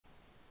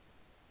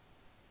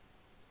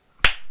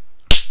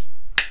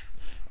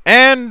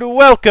And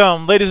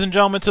welcome, ladies and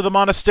gentlemen, to the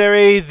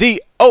Monastery,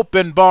 the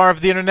open bar of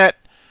the internet,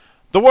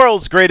 the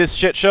world's greatest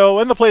shit show,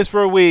 and the place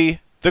where we,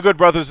 the good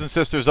brothers and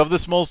sisters of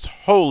this most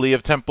holy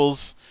of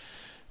temples,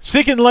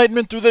 seek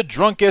enlightenment through the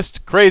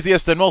drunkest,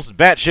 craziest, and most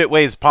batshit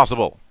ways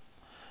possible.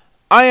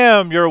 I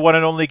am your one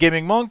and only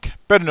gaming monk,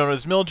 better known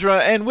as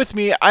Mildra, and with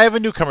me I have a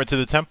newcomer to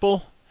the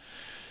temple,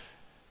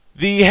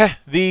 the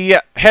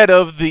head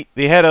of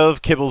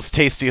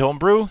KibblesTasty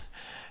Homebrew,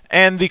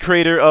 and the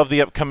creator of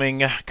the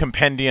upcoming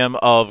Compendium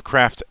of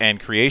Craft and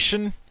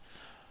Creation,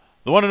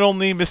 the one and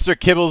only Mr.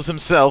 Kibbles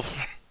himself.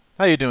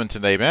 How you doing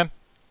today, man?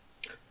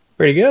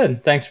 Pretty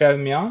good. Thanks for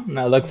having me on, and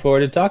I look forward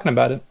to talking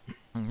about it.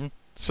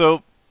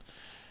 So,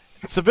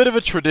 it's a bit of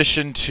a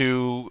tradition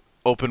to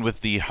open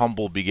with the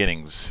humble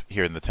beginnings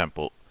here in the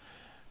temple.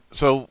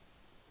 So,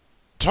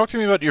 talk to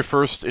me about your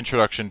first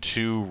introduction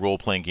to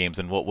role-playing games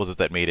and what was it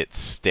that made it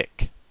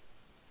stick?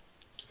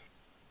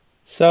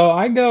 So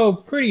I go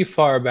pretty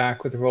far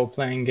back with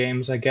role-playing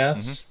games, I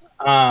guess.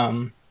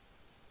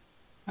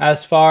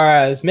 As far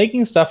as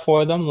making stuff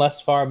for them,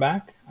 less far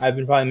back. I've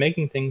been probably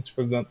making things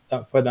for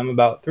them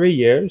about 3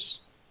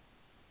 years.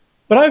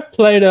 But I've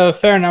played a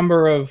fair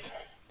number of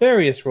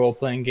various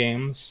role-playing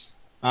games.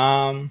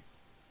 I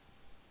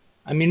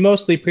mean,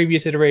 mostly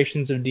previous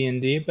iterations of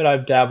D&D, but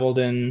I've dabbled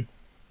in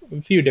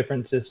a few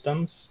different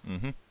systems.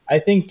 I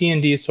think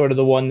D&D is sort of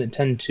the one that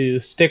tend to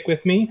stick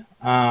with me.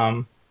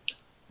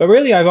 But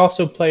really, I've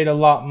also played a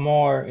lot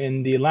more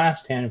in the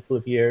last handful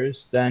of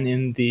years than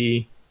in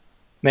the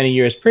many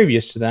years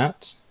previous to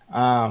that.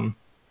 I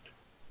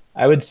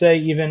would say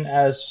even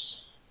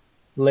as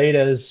late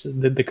as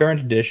the current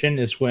edition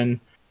is when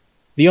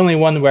the only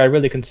one where I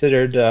really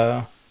considered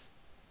the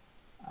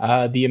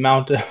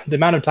amount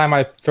of time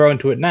I throw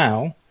into it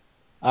now.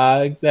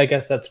 I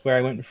guess that's where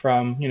I went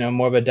from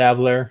more of a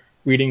dabbler,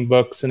 reading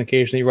books and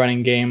occasionally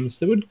running games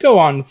that would go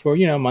on for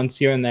months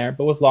here and there,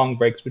 but with long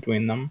breaks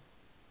between them.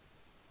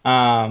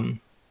 But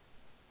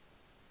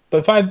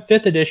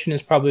 5th edition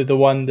is probably the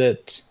one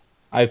that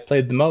I've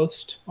played the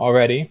most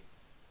already,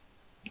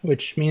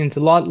 which means a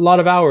lot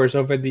of hours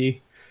over the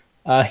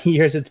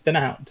years it's been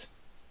out.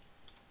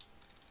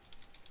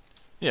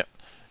 Yeah.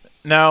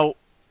 Now,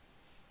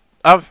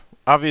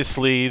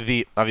 obviously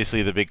the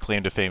big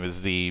claim to fame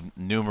is the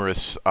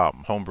numerous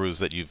homebrews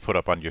that you've put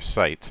up on your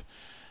site,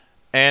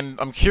 and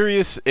I'm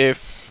curious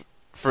if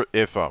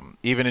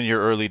even in your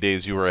early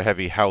days you were a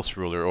heavy house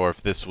ruler, or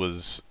if this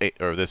was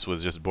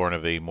just born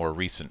of a more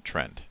recent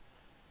trend.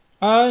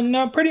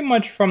 No, pretty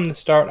much from the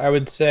start, I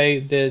would say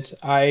that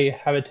I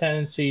have a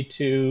tendency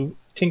to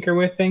tinker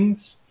with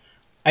things.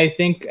 I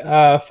think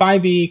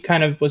 5e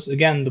kind of was,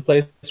 again, the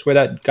place where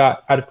that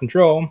got out of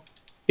control,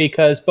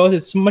 because both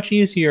it's much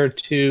easier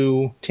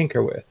to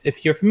tinker with.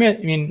 If you're familiar,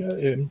 I mean,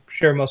 I'm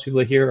sure most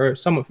people here are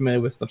somewhat familiar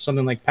with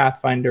something like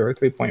Pathfinder or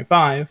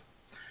 3.5.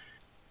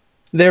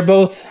 They're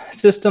both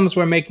systems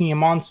where making a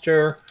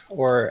monster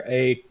or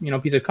a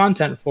piece of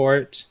content for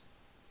it,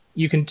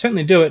 you can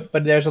certainly do it,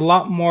 but there's a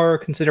lot more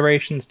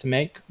considerations to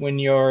make when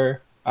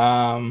you're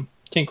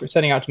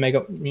setting out to make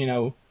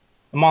a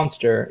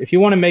monster. If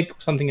you want to make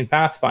something in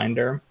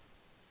Pathfinder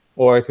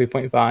or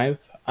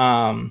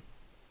 3.5,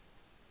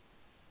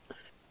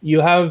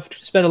 you have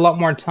to spend a lot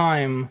more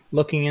time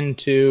looking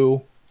into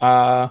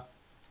the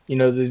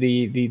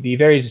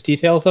various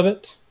details of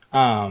it.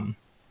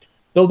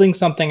 Building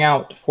something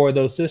out for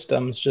those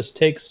systems just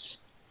takes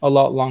a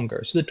lot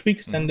longer. So the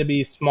tweaks tend to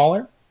be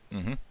smaller.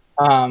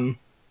 And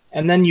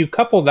then you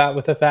couple that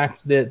with the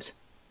fact that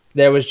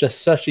there was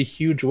just such a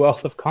huge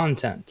wealth of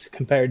content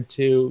compared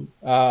to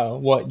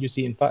what you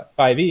see in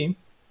 5e.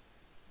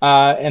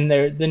 And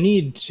the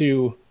need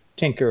to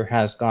tinker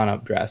has gone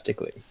up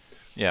drastically.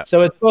 Yeah.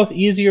 So it's both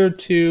easier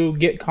to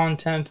get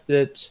content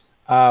that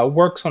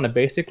works on a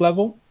basic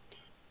level.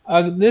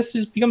 This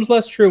becomes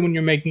less true when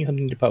you're making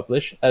something to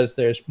publish, as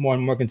there's more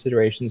and more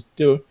considerations to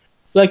do.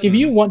 Like if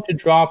you want to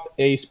drop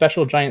a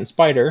special giant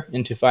spider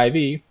into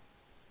 5e,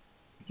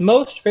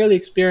 most fairly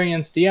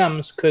experienced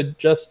DMs could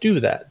just do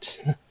that.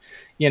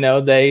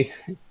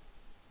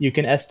 You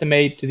can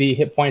estimate the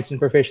hit points and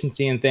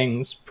proficiency and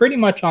things pretty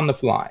much on the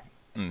fly.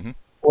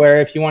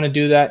 Where if you want to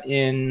do that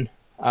in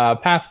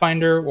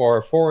Pathfinder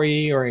or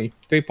 4e or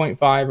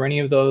 3.5 or any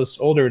of those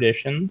older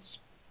editions,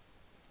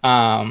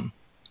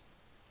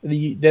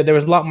 there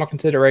was a lot more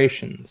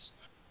considerations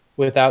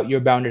without your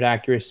bounded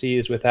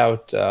accuracies,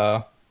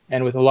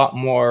 and with a lot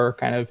more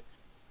kind of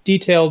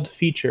detailed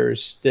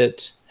features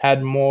that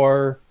had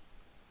more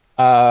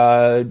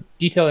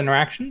detailed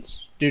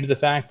interactions due to the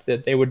fact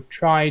that they would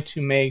try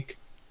to make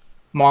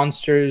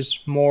monsters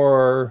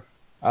more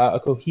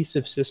a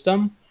cohesive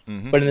system.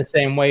 But in the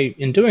same way,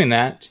 in doing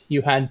that,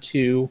 you had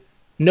to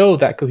know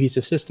that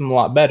cohesive system a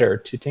lot better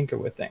to tinker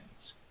with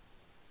things.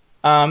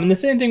 And the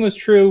same thing was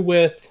true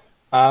with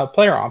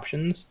player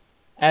options,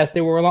 as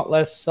they were a lot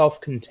less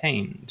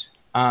self-contained.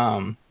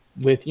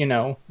 With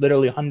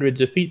literally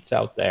hundreds of feats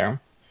out there,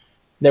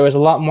 there was a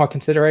lot more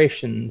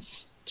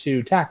considerations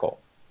to tackle.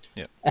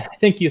 Yeah. And I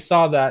think you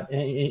saw that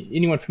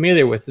anyone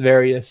familiar with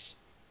various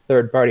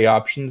third-party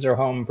options or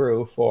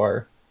homebrew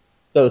for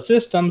those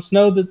systems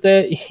know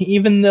that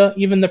even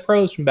the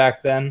pros from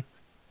back then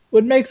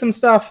would make some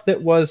stuff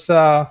that was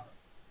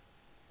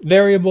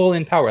variable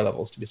in power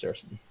levels, to be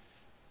certain.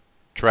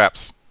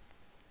 Traps.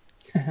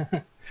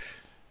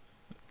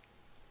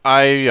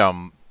 I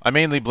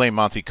mainly blame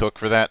Monty Cook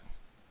for that.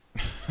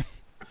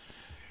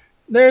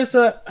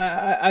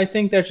 I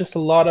think there's just a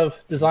lot of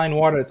design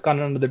water that's gone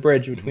under the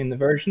bridge between the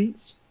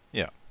versions.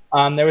 Yeah.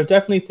 There was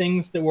definitely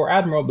things that were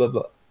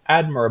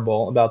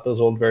admirable about those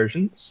old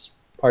versions,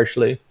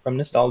 partially from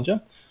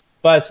nostalgia.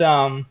 But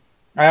I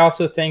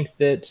also think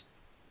that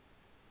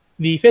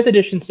the 5th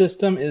edition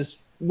system is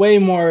way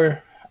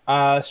more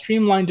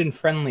streamlined and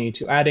friendly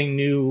to adding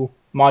new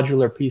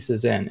modular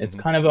pieces in. It's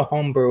kind of a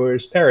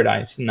homebrewer's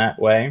paradise in that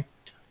way,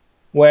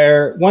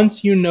 where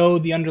once you know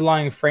the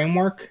underlying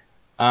framework,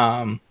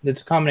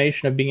 it's a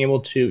combination of being able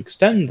to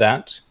extend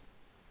that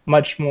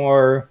much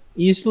more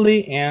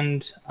easily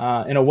and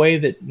in a way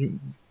that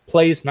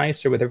plays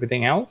nicer with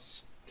everything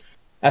else,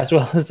 as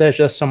well as there's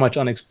just so much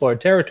unexplored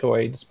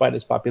territory despite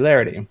its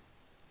popularity.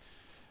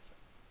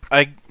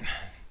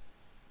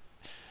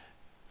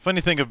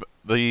 Funny thing about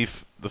the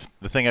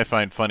thing I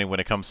find funny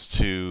when it comes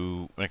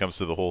to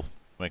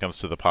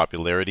the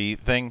popularity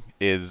thing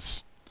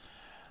is,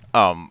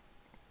 I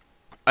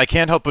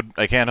can't help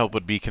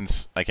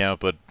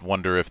but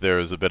wonder if there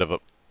is a bit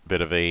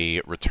of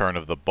a return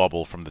of the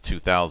bubble from the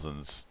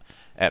 2000s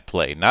at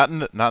play. Not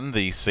in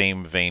the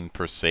same vein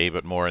per se,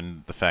 but more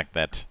in the fact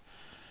that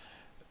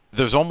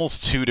there's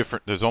almost two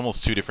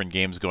different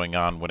games going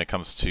on when it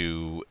comes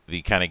to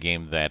the kind of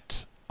game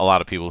that a lot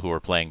of people who are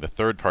playing the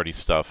third-party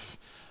stuff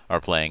are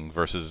playing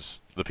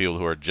versus the people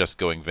who are just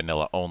going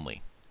vanilla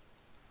only.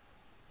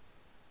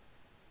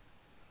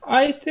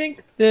 I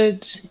think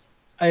that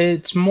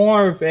it's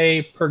more of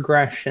a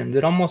progression,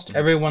 that almost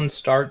everyone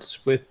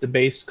starts with the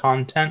base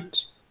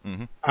content.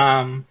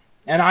 And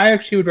I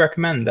actually would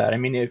recommend that. I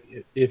mean,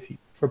 if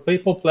for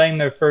people playing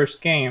their first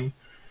game,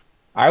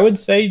 I would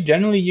say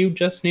generally you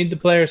just need the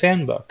player's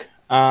handbook.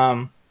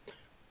 But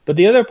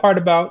the other part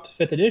about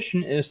 5th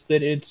edition is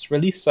that its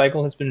release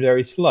cycle has been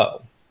very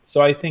slow.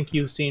 So I think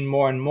you've seen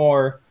more and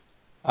more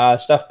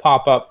stuff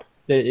pop up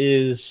that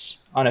is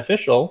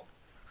unofficial,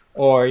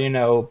 or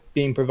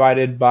being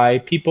provided by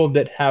people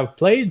that have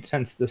played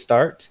since the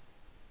start.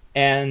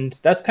 And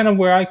that's kind of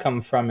where I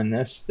come from in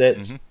this,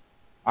 that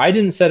I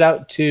didn't set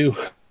out to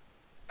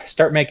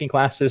start making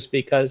classes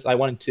because I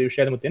wanted to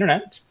share them with the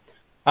internet.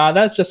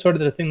 That's just sort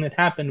of the thing that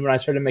happened when I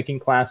started making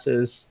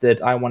classes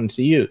that I wanted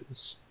to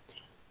use.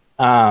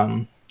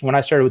 When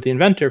I started with the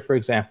Inventor, for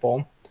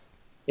example,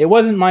 it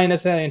wasn't my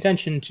necessary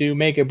intention to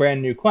make a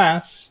brand new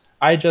class.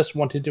 I just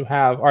wanted to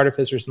have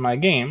artificers in my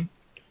game,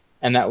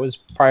 and that was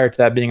prior to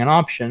that being an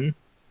option.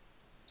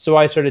 So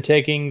I started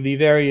taking the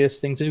various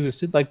things that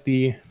existed, like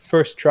the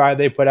first try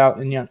they put out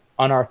in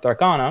Unearthed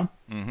Arcana,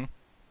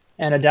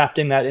 and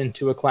adapting that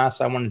into a class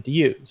I wanted to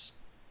use.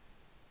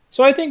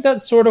 So I think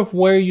that's sort of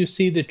where you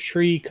see the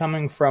tree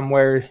coming from,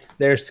 where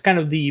there's kind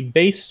of the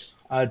base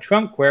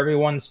trunk where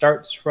everyone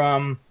starts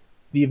from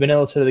the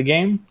vanilla side of the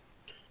game,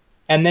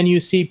 and then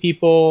you see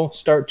people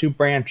start to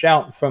branch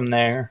out from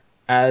there,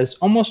 as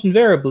almost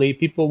invariably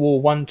people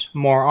will want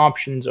more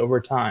options over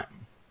time.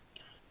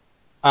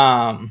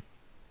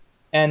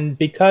 And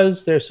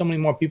because there's so many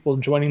more people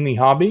joining the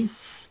hobby,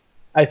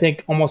 I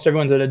think almost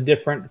everyone's at a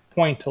different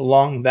point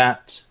along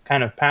that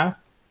kind of path.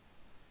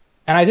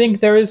 And I think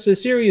there is a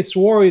serious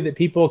worry that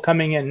people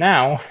coming in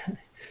now,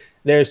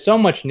 there's so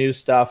much new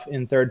stuff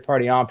in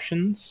third-party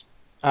options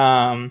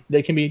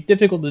that can be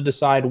difficult to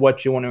decide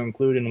what you want to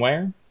include and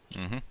where.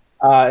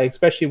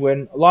 Especially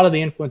when a lot of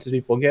the influences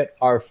people get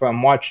are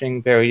from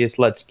watching various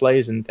Let's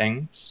Plays and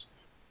things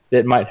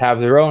that might have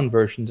their own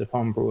versions of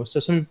homebrew. So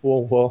some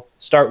people will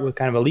start with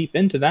kind of a leap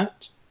into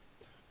that.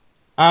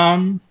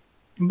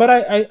 But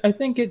I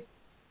think it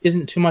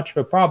isn't too much of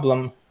a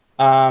problem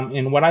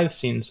in what I've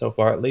seen so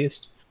far, at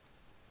least,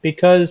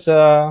 because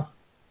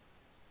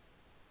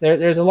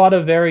there's a lot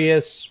of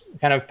various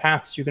kind of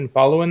paths you can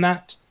follow in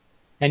that,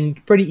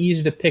 and pretty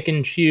easy to pick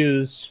and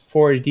choose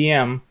for a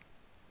DM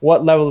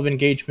what level of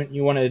engagement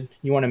you want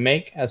to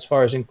make as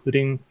far as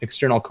including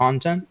external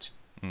content.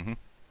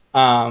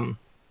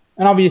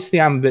 And obviously,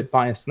 I'm a bit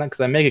biased in that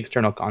because I make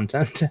external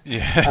content.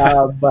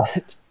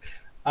 But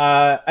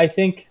I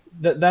think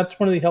that's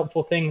one of the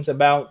helpful things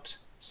about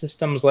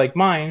systems like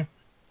mine,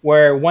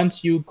 where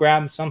once you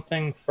grab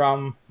something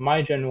from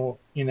my general,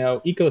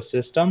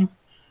 ecosystem,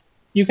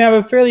 you can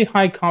have a fairly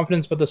high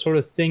confidence about the sort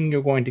of thing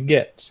you're going to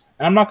get.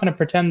 And I'm not going to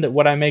pretend that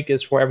what I make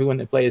is for everyone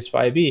that plays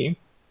 5e,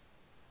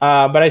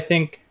 but I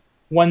think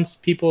once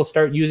people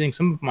start using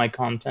some of my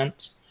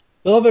content,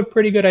 they'll have a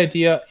pretty good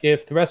idea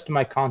if the rest of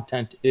my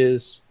content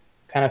is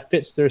kind of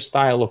fits their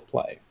style of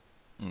play.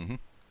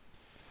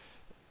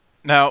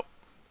 Now,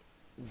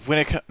 when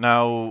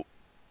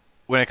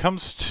it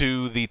comes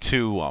to the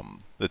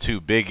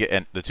two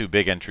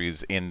big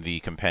entries in the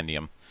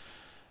compendium,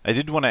 I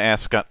did want to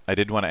ask on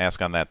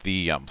that,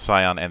 the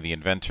Scion and the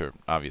Inventor,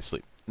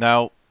 obviously.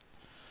 Now,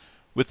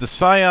 with the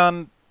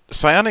Scion,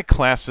 psionic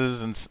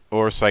classes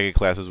or psychic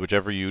classes,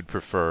 whichever you'd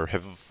prefer,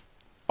 have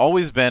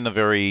always been a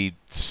very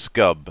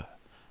scub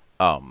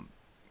um,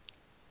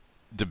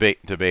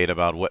 debate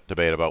about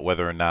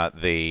whether or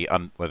not they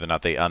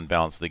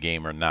unbalance the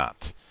game or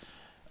not.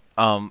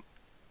 Um,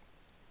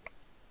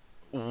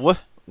 what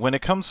when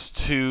it comes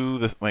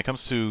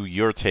to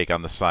your take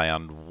on the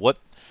Scion, what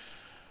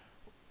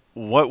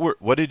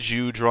did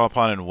you draw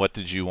upon, and what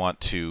did you want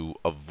to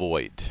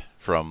avoid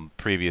from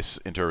previous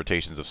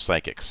interpretations of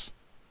psychics?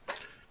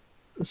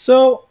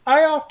 So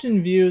I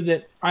often view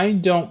that I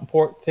don't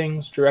port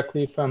things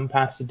directly from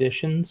past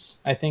editions.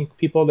 I think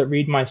people that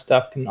read my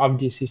stuff can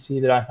obviously see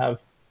that I have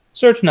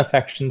certain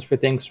affections for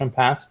things from the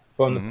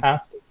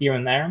past here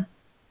and there.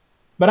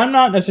 But I'm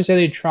not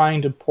necessarily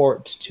trying to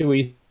port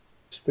 2e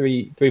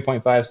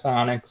 3.5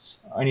 psionics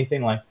or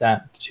anything like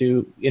that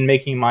in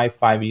making my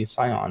 5e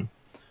Scion.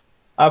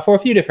 For a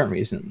few different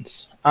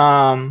reasons.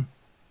 I'm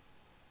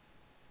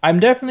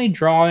definitely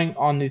drawing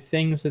on the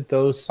things that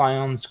those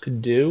Scions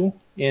could do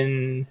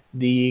in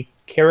the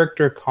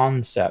character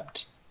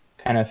concept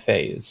kind of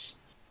phase.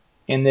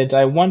 In that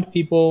I want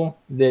people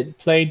that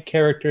played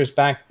characters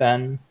back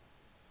then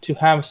to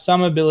have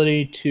some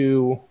ability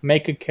to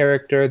make a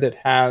character that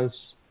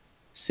has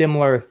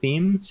similar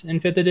themes in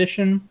 5th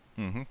edition.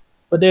 Mm-hmm.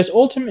 But there's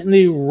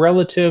ultimately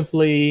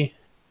relatively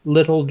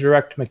little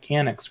direct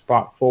mechanics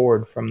brought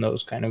forward from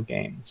those kind of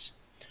games.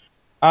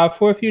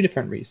 For a few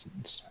different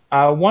reasons.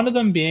 One of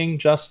them being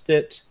just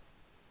that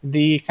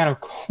the kind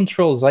of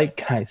cultural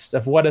zeitgeist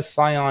of what a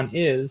Scion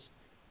is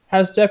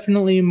has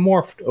definitely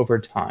morphed over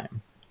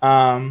time.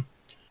 A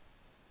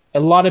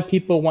lot of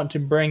people want to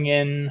bring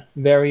in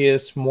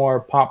various more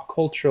pop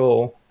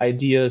cultural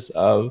ideas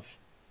of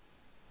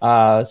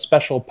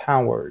special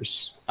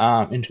powers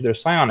into their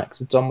psionics.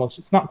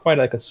 It's not quite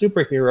like a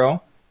superhero,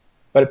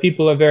 but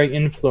people are very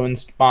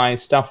influenced by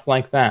stuff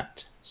like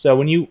that. So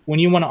when you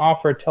want to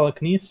offer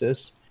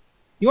telekinesis,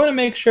 you want to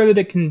make sure that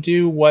it can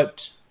do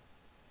what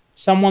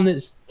someone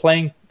that's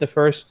playing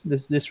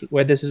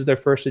where this is their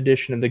first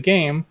edition of the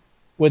game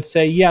would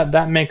say, yeah,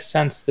 that makes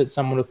sense that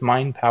someone with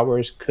mind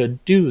powers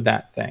could do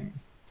that thing.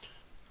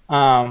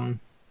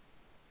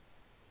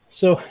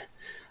 So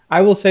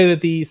I will say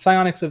that the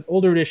psionics of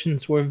older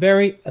editions were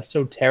very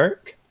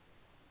esoteric,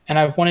 and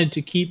I've wanted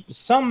to keep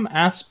some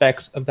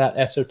aspects of that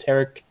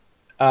esoteric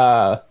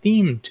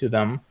theme to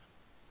them,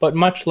 but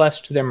much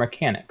less to their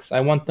mechanics. I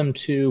want them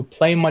to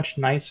play much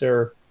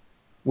nicer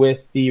with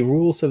the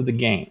rules of the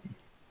game.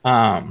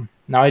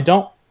 Now, I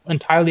don't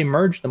entirely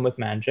merge them with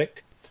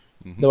magic,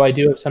 though I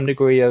do have some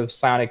degree of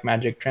psionic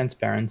magic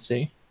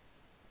transparency,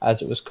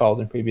 as it was called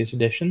in previous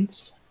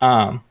editions,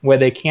 where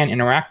they can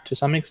interact to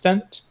some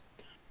extent.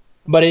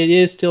 But it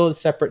is still a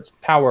separate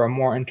power, a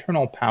more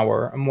internal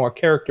power, a more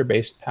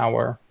character-based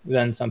power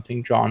than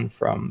something drawn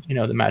from,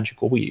 the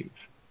magical weave.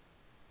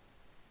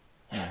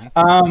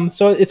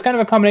 So it's kind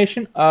of a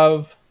combination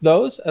of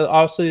those.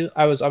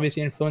 I was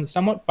obviously influenced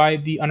somewhat by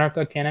the Unearthed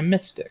Arcana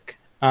Mystic.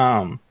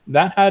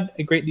 That had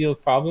a great deal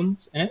of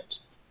problems in it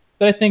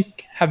that I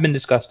think have been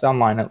discussed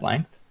online at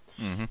length.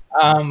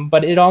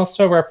 But it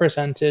also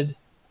represented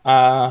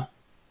a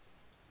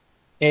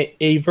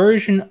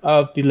version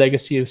of the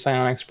legacy of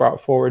psionics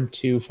brought forward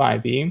to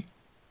 5e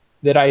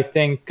that I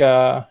think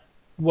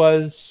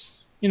was,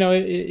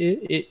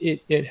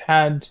 it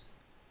had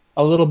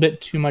a little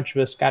bit too much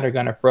of a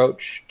scattergun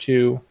approach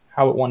to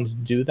how it wanted to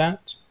do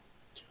that.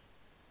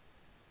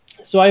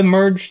 So I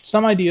merged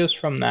some ideas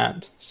from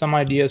that, some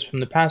ideas from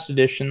the past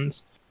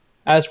editions,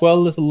 as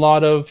well as a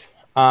lot of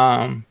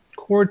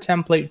core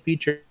template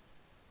features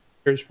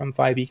from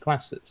 5e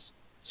classes.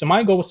 So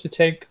my goal was to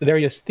take the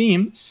various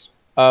themes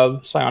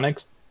of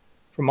psionics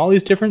from all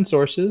these different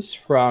sources,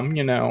 from,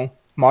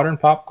 modern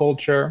pop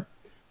culture,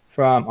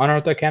 from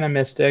Unearthed Arcana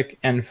Mystic,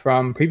 and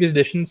from previous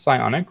editions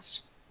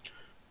psionics,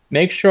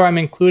 make sure I'm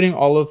including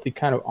all of the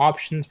kind of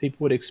options people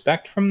would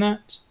expect from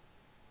that,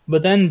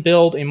 but then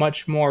build a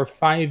much more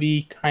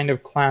 5e kind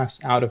of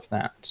class out of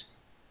that.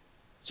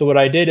 So what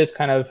I did is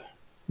kind of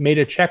made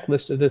a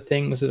checklist of the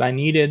things that I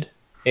needed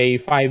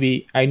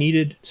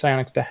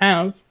psionics to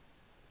have,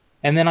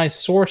 and then I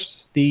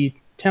sourced the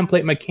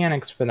template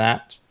mechanics for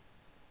that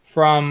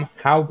from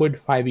how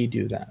would 5e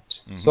do that.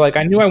 So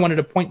I knew I wanted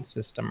a point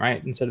system,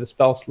 right, instead of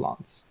spell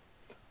slots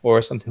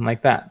or something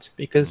like that,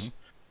 because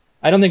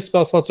I don't think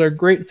spell slots are a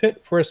great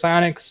fit for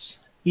psionics,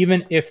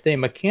 even if they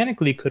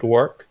mechanically could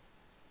work,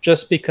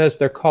 just because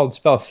they're called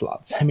spell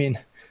slots. I mean,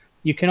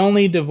 you can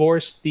only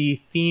divorce the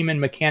theme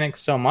and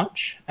mechanics so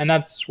much, and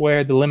that's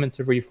where the limits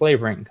of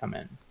reflavoring come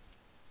in.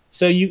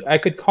 So I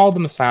could call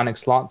them psionic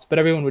slots, but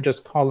everyone would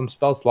just call them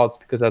spell slots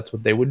because that's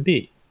what they would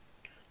be.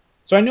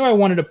 So I knew I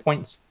wanted a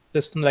point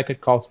system that I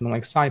could call something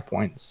like psi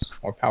points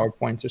or power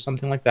points or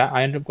something like that.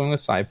 I ended up going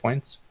with psi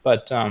points,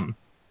 but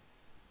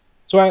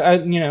so I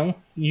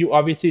you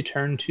obviously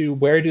turn to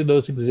where do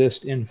those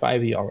exist in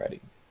 5e already.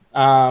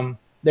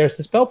 There's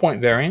the spell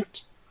point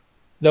variant,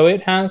 though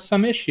it has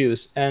some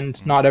issues,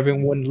 and not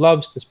everyone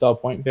loves the spell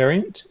point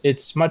variant.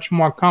 It's much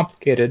more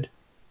complicated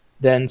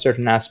than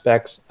certain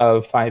aspects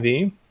of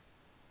 5e.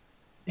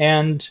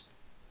 and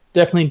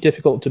definitely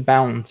difficult to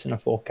balance in a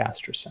full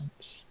caster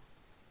sense.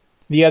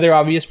 The other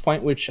obvious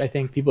point, which I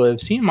think people who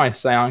have seen my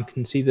Scion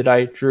can see that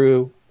I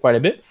drew quite a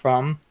bit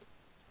from,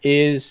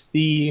 is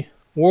the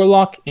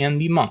Warlock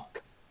and the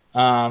Monk.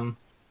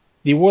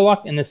 The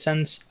Warlock in the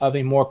sense of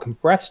a more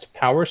compressed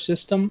power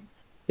system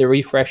that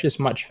refreshes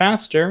much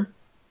faster,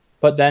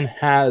 but then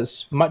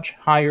has much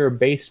higher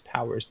base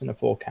powers than a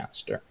full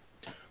caster.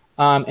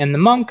 And the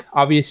Monk,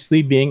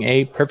 obviously, being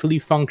a perfectly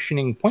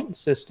functioning point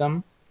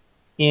system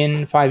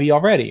in 5e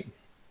already.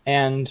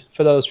 And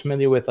for those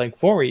familiar with like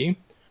 4e,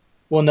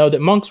 will know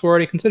that monks were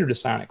already considered a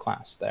psionic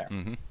class there.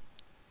 Mm-hmm.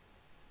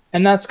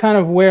 And that's kind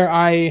of where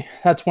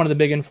that's one of the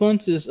big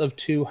influences of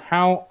to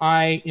how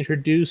I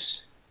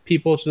introduce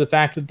people to the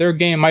fact that their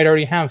game might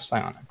already have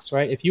psionics,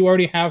 right? If you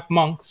already have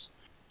monks,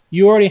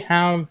 you already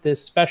have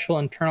this special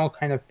internal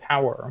kind of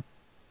power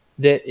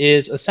that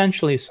is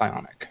essentially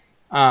psionic.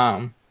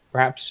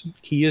 Perhaps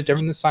key is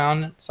different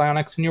than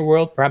psionics in your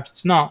world, perhaps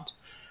it's not.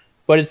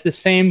 But it's the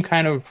same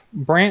kind of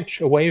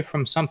branch away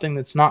from something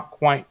that's not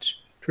quite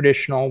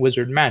traditional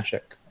wizard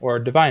magic or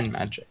divine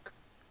magic.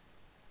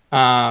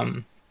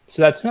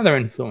 So that's another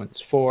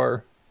influence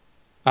for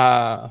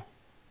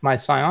my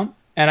Scion.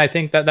 And I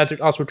think that that's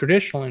also a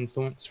traditional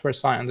influence for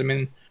Scions. I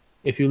mean,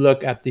 if you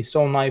look at the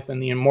Soul Knife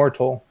and the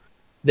Immortal,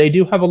 they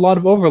do have a lot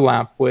of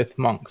overlap with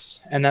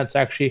monks. And that's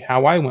actually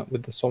how I went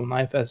with the Soul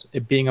Knife, as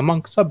it being a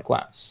monk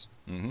subclass.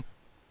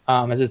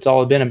 Mm-hmm. As it's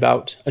all been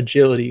about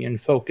agility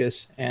and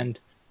focus and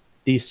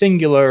the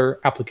singular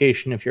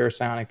application of your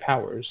psionic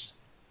powers.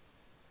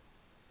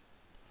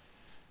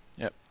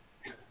 Yep.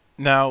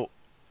 Now,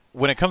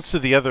 when it comes to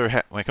the other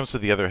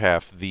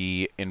half,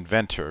 the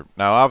inventor.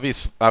 Now,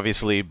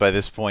 obviously, by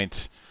this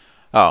point,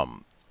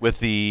 with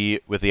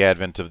the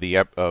advent of the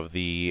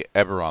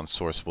Eberron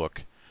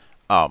sourcebook,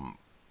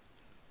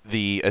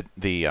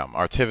 the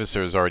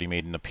Artificer has already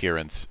made an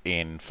appearance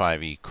in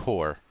 5e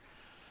core.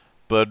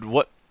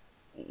 But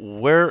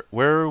where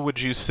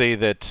would you say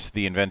that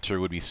the inventor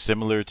would be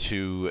similar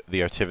to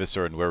the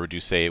Artificer, and where would you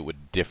say it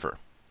would differ?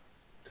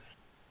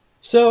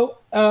 So,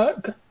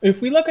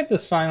 if we look at the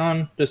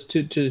Scion, just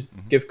to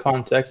give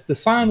context, the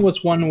Scion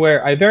was one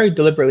where I very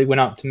deliberately went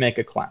out to make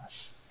a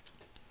class.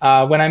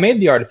 When I made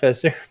the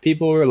Artificer,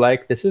 people were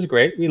like, "This is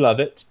great, we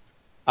love it.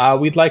 Are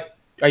you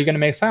going to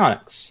make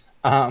psionics?"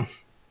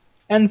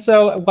 And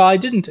so, while I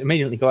didn't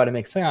immediately go out and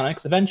make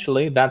psionics,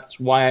 eventually that's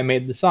why I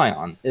made the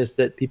Scion, is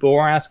that people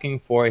were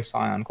asking for a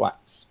Scion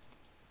class.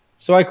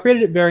 So I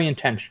created it very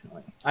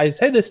intentionally. I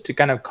say this to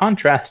kind of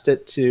contrast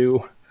it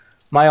to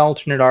my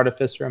alternate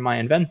Artificer and my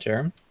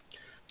Inventor,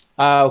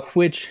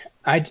 which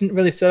I didn't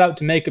really set out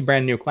to make a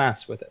brand new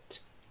class with it.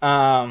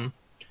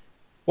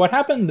 What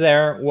happened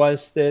there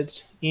was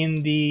that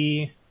in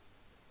a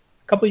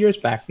couple years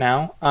back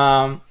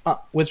now,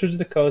 Wizards of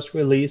the Coast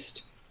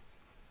released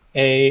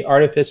a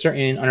Artificer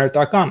in Unearthed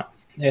Arcana.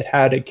 It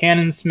had a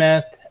Cannon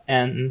Smith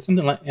and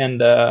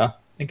I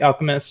think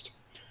Alchemist.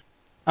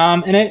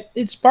 And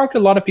it sparked a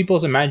lot of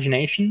people's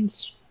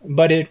imaginations,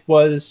 but it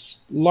was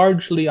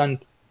largely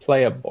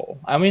unplayable.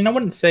 I mean, I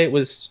wouldn't say it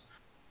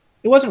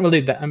wasn't really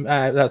that,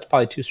 that's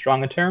probably too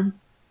strong a term,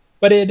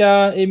 but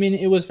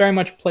it was very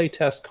much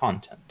playtest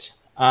content.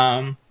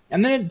 And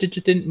then it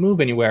just didn't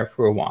move anywhere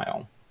for a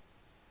while.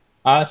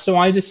 So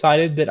I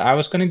decided that I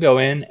was going to go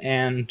in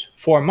and,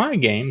 for my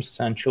games,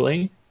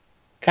 essentially,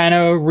 kind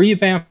of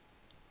revamp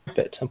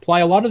it,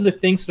 apply a lot of the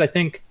things that I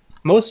think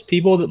most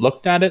people that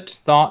looked at it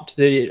thought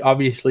that it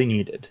obviously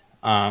needed.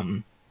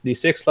 The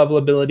 6th level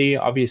ability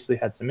obviously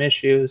had some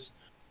issues.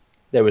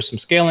 There was some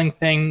scaling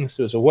things.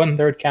 There was a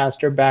 1/3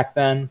 caster back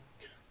then,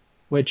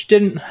 which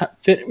didn't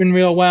fit in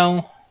real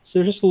well. So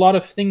there's just a lot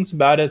of things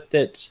about it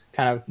that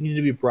kind of needed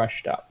to be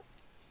brushed up.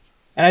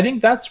 And I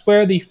think that's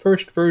where the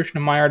first version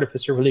of my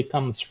Artificer really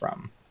comes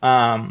from.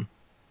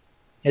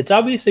 It's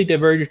obviously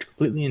diverged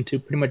completely into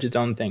pretty much its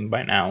own thing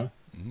by now,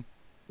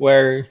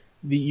 where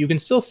you can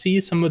still see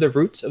some of the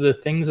roots of the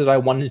things that I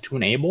wanted to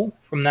enable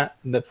from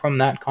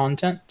that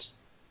content,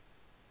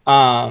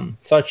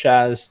 such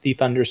as the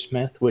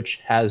Thundersmith, which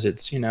has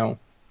its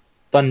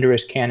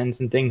thunderous cannons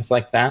and things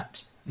like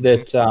that.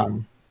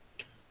 The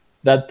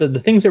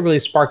things that really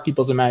spark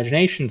people's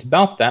imaginations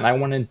about that, I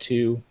wanted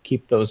to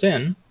keep those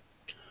in.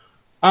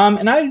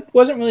 And I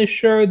wasn't really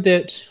sure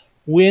that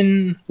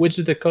when Wizards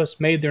of the Coast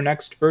made their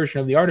next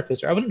version of the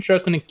Artificer, I wasn't sure I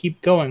was going to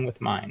keep going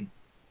with mine.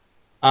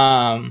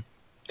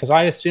 Because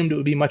I assumed it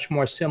would be much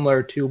more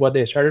similar to what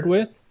they started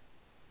with,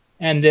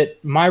 and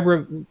that my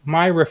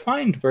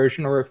refined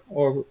version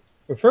or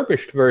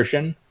refurbished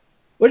version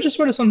was just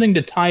sort of something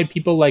to tide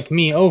people like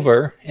me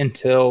over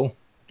until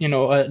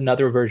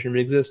another version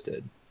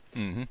existed.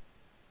 Mm-hmm.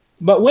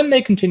 But when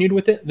they continued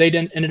with it, they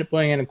ended up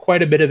going in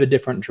quite a bit of a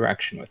different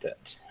direction with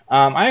it.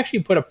 I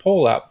actually put a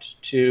poll out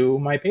to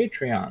my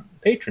Patreon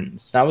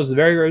patrons. That was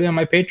very early on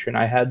my Patreon.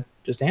 I had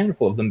just a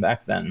handful of them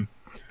back then.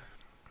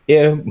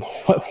 Yeah,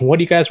 what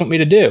do you guys want me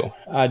to do?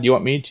 Do you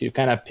want me to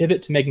kind of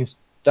pivot to making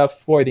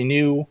stuff for the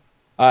new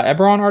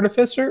Eberron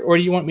Artificer, or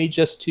do you want me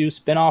just to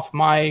spin off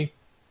my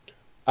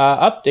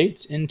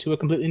updates into a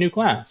completely new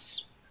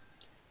class?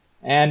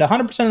 and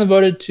 100% of them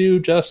voted to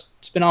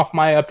just spin off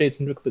my updates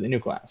into a completely new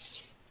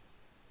class.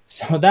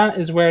 So that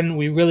is when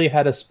we really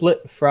had a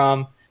split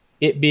from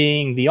it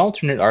being the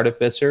alternate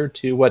artificer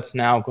to what's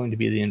now going to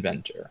be the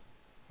inventor.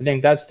 I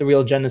think that's the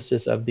real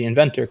genesis of the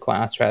inventor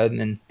class rather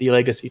than the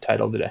legacy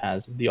title that it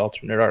has, the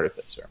alternate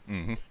artificer.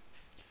 Mm-hmm.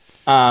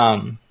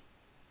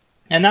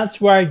 And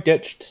that's where I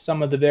ditched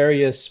some of the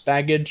various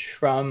baggage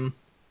from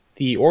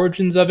the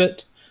origins of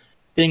it,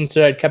 things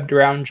that I'd kept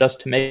around just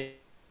to make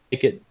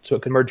it so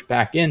it could merge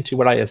back into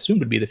what I assumed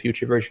would be the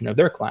future version of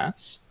their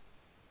class.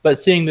 But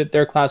seeing that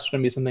their class was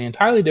going to be something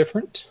entirely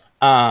different,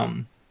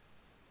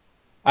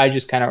 I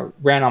just kind of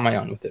ran on my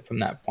own with it from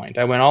that point.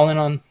 I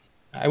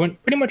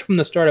went pretty much from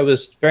the start. I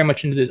was very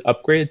much into the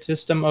upgrade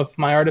system of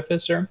my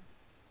artificer.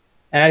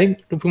 And I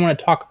think if we want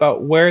to talk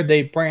about where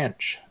they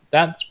branch,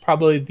 that's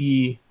probably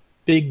the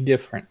big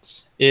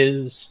difference.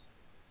 Is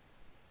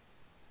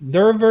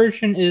their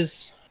version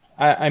is,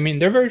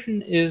 their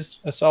version is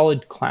a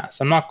solid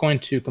class. I'm not going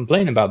to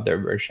complain about their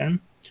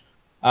version.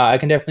 I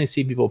can definitely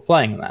see people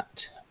playing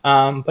that.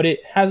 But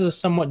it has a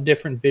somewhat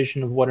different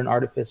vision of what an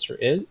artificer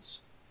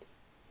is.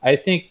 I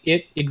think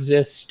it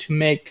exists to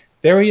make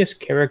various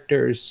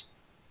characters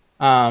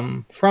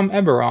from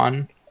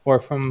Eberron or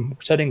from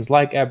settings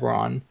like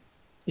Eberron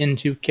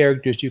into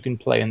characters you can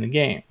play in the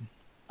game.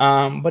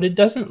 But it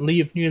doesn't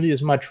leave nearly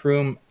as much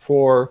room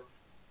for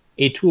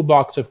a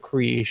toolbox of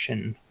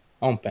creation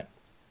open.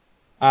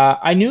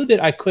 I knew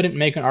that I couldn't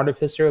make an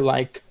artificer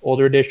like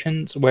older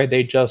editions where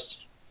they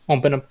just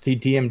open up the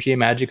DMG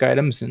magic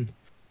items and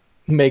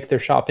make their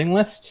shopping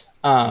list.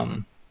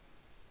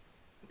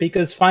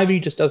 Because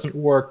 5e just doesn't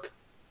work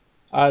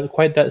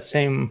quite that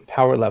same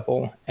power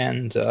level,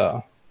 and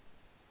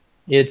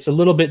it's a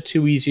little bit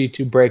too easy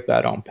to break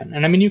that open.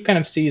 And I mean, you kind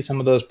of see some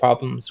of those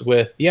problems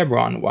with the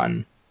Eberron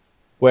one,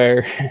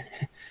 where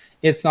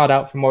it's not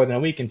out for more than a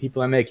week and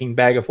people are making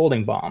bag of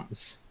holding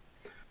bombs.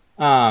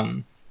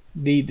 The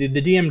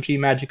DMG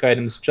magic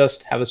items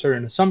just have a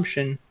certain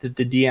assumption that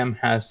the DM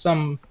has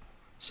some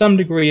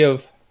degree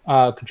of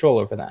control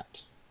over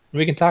that. And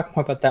we can talk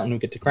more about that when we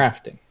get to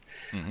crafting.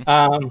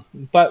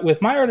 Mm-hmm. But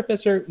with my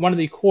artificer, one of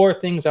the core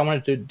things I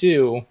wanted to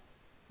do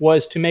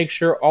was to make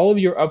sure all of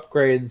your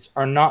upgrades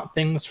are not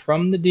things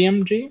from the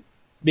DMG,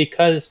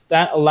 because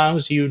that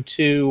allows you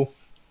to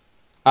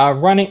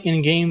run it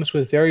in games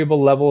with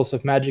variable levels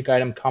of magic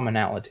item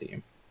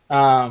commonality.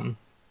 You're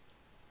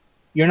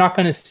not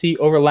going to see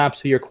overlaps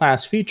of your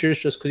class features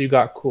just because you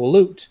got cool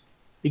loot,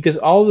 because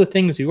all of the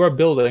things you are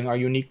building are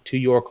unique to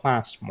your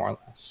class, more or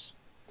less.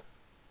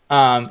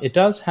 It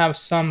does have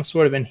some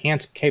sort of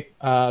enhanced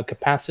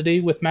capacity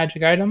with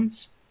magic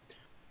items,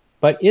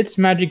 but its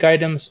magic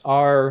items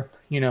are,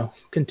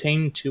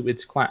 contained to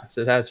its class.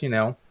 It has,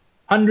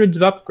 hundreds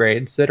of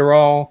upgrades that are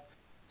all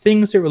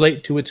things that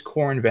relate to its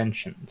core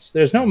inventions.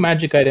 There's no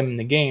magic item in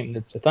the game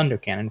that's a thunder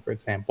cannon, for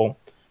example.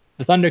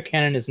 The thunder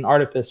cannon is an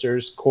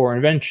artificer's core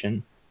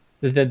invention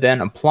that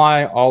then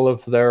apply all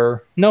of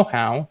their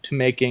know-how to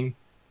making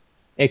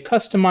a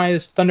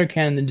customized thunder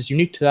cannon that is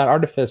unique to that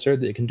artificer,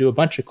 that can do a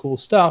bunch of cool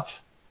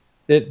stuff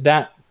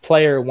that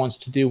player wants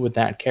to do with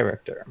that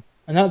character.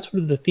 And that's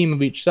sort of the theme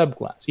of each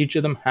subclass. Each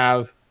of them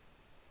have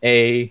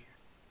a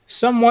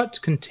somewhat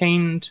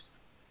contained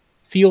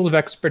field of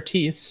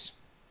expertise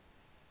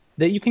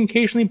that you can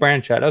occasionally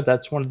branch out of.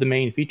 That's one of the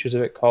main features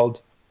of it,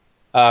 called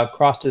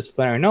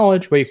cross-disciplinary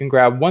knowledge, where you can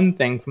grab one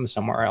thing from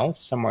somewhere else,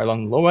 somewhere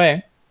along the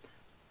way.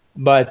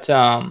 But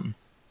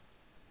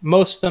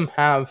most of them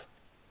have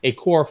a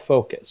core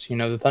focus. The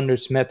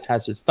Thundersmith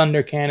has its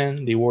thunder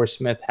cannon. The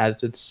Warsmith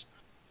has its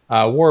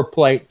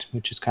warplate,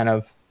 which is kind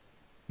of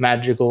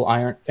magical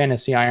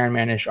fantasy Iron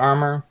Man-ish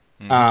armor.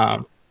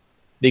 Mm-hmm.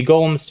 The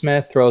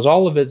Golemsmith throws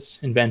all of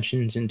its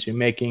inventions into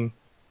making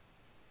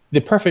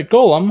the perfect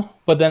golem,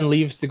 but then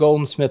leaves the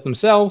Golemsmith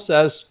themselves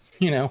as,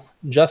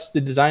 just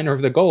the designer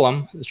of the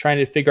golem is trying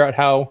to figure out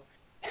how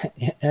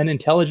an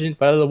intelligent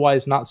but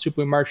otherwise not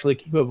super martially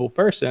capable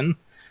person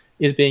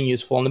is being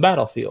useful in the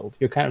battlefield.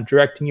 You're kind of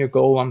directing your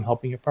golem,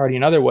 helping your party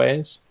in other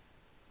ways.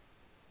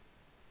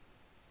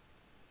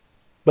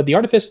 But the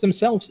artificer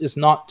themselves is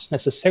not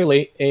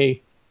necessarily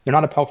they're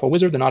not a powerful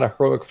wizard, they're not a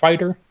heroic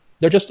fighter.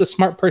 They're just a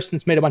smart person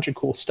that's made a bunch of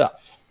cool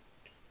stuff.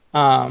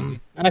 And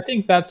I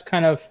think that's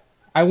kind of,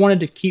 I wanted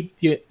to keep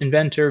the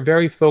inventor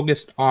very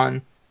focused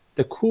on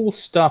the cool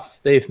stuff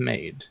they've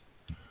made.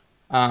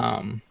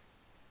 And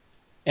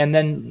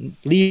then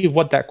leave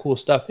what that cool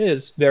stuff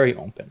is very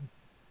open.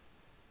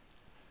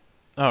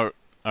 Oh,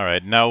 all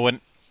right. Now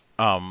when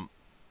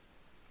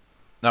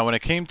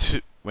it came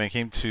to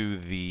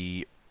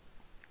the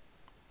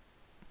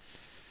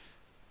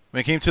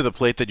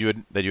plate that you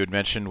had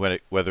mentioned,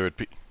 whether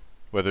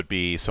it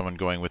be someone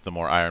going with the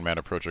more Iron Man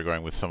approach or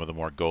going with some of the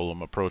more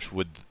Golem approach,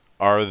 would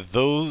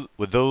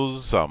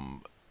those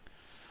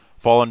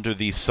fall under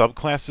these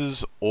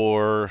subclasses,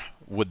 or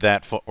would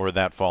that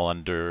fall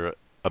under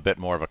a bit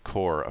more of a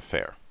core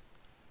affair?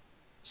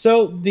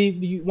 So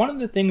the one of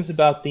the things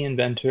about the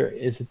inventor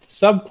is that the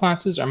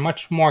subclasses are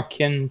much more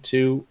akin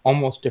to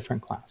almost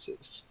different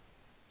classes.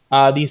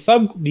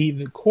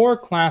 The core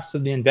class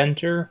of the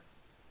Inventor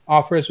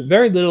offers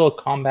very little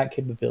combat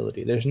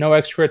capability. There's no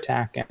extra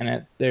attack in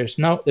it. There's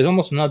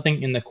almost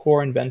nothing in the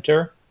core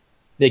Inventor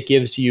that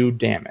gives you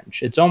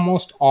damage. It's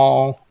almost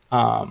all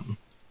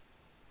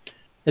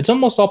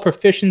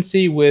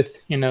proficiency with,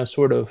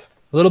 sort of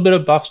a little bit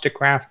of buffs to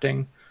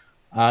crafting,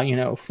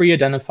 free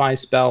identify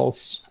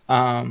spells,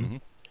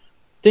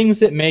 things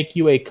that make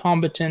you a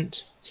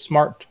competent,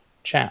 smart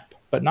chap,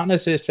 but not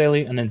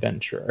necessarily an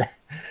adventurer.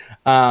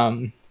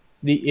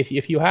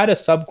 If you had a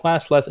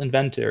subclass less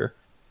inventor,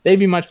 they'd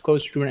be much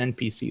closer to an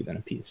NPC than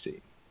a PC,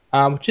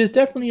 which is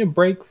definitely a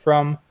break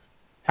from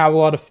how a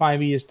lot of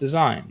 5e is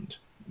designed.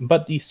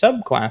 But the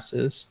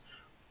subclasses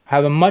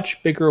have a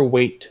much bigger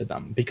weight to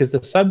them because the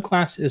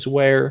subclass is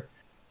where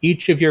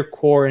each of your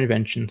core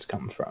inventions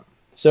come from.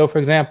 So, for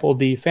example,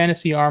 the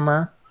fantasy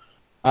armor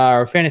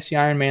or fantasy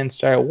Iron Man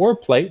style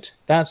warplate,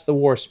 that's the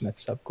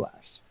Warsmith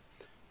subclass.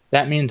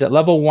 That means at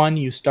level 1,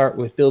 you start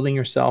with building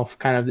yourself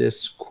kind of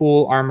this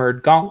cool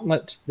armored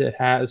gauntlet that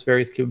has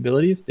various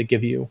capabilities that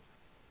give you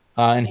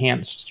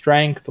enhanced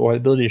strength or the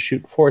ability to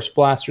shoot force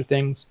blaster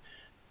things.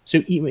 So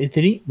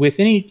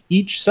within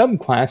each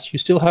subclass, you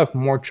still have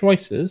more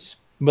choices,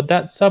 but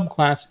that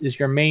subclass is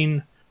your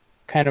main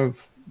kind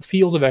of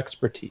field of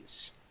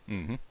expertise.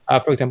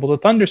 For example, the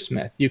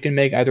Thundersmith, you can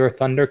make either a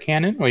thunder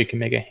cannon, or you can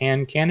make a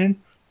hand cannon,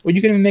 or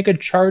you can even make a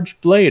charged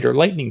blade or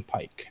lightning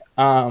pike.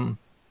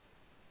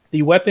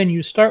 The weapon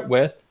you start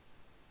with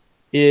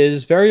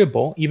is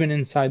variable even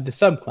inside the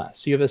subclass.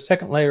 So you have a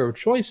second layer of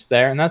choice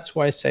there, and that's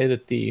why I say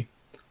that the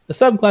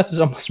subclass is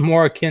almost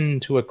more akin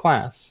to a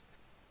class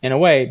in a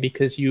way,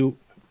 because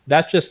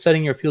that's just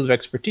setting your field of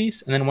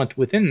expertise, and then once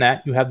within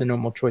that, you have the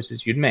normal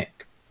choices you'd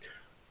make.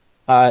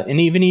 And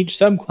even each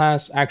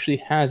subclass actually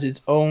has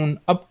its own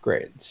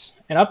upgrades.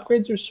 And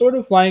upgrades are sort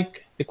of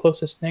like the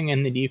closest thing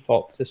in the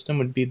default system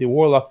would be the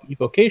Warlock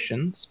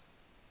evocations.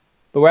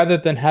 But rather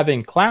than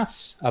having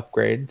class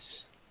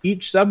upgrades,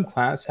 each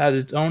subclass has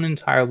its own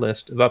entire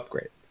list of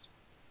upgrades.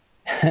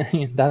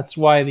 That's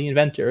why the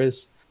Inventor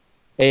is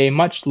a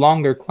much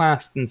longer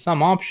class than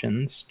some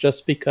options,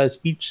 just because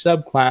each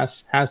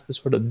subclass has the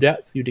sort of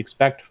depth you'd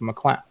expect from a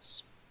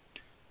class.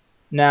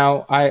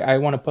 Now, I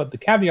want to put the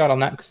caveat on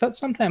that because that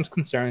sometimes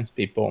concerns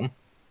people.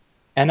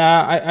 And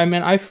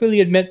I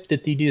freely admit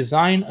that the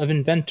design of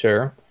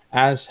Inventor,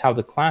 as how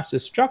the class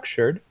is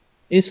structured,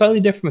 is slightly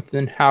different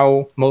than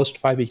how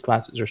most 5e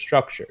classes are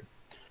structured.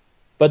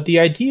 But the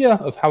idea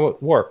of how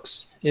it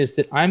works is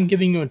that I'm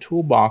giving you a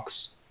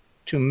toolbox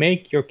to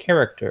make your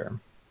character,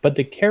 but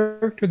the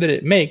character that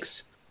it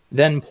makes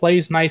then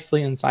plays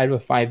nicely inside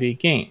of a 5e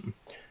game.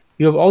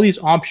 You have all these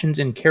options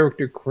in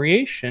character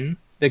creation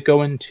that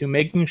go into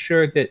making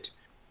sure that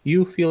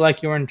you feel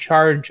like you're in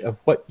charge of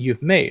what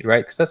you've made,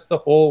 right? Because that's the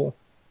whole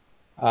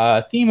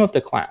theme of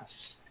the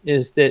class,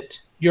 is that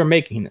you're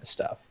making this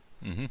stuff.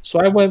 So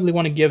I really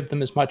want to give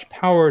them as much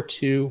power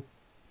to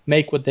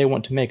make what they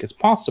want to make as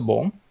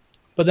possible,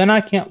 but then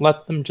I can't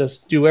let them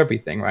just do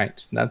everything,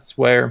 right? That's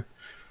where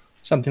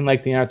something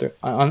like the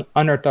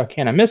Unearthed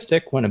Arcana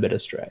Mystic went a bit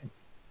astray.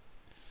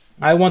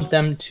 I want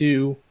them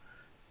to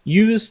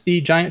use the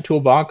giant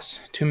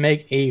toolbox to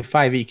make a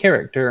 5e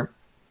character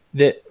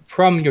that,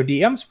 from your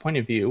DM's point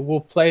of view,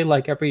 will play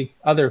like every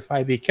other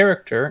 5e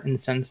character in the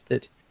sense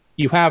that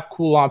you have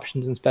cool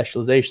options and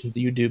specializations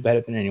that you do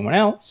better than anyone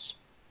else,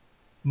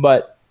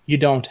 but you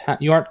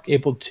aren't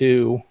able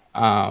to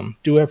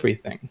do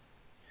everything.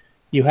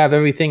 You have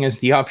everything as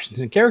the options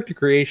in character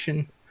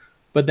creation,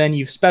 but then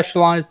you've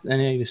specialized, and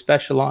then you've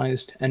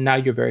specialized, and now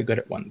you're very good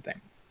at one thing.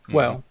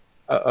 Well,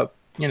 a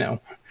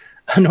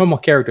normal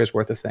character's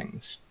worth of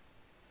things.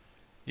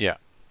 Yeah,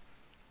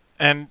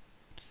 and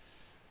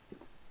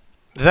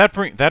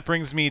that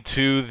brings me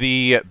to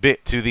the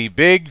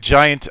big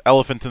giant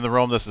elephant in the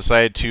room that's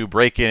decided to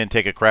break in and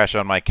take a crash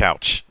on my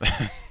couch.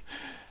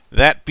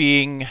 That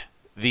being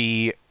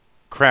the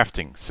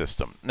crafting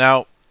system.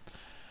 Now,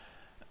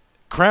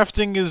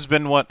 crafting has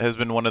been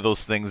one of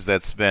those things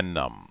that's been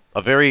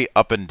a very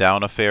up and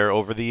down affair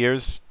over the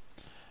years,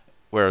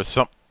 where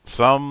some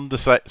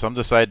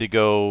decide to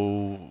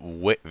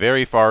go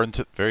very far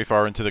into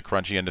the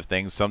crunchy end of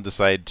things. Some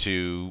decide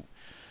to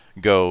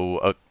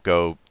go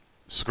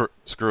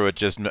screw it,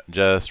 just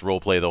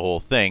roleplay the whole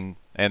thing,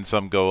 and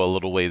some go a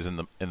little ways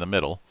in the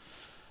middle.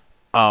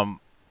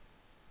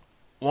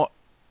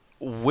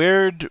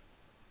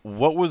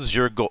 What was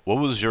your goal? What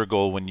was your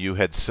goal when you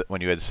had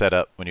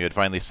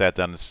finally sat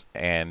down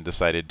and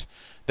decided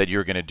that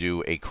you're going to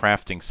do a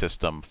crafting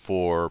system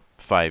for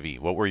 5e?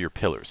 What were your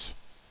pillars?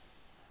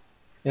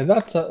 Yeah,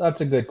 that's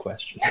a good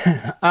question.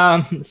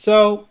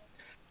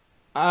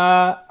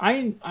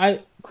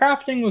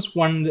 Crafting was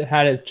one that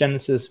had its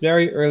genesis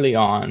very early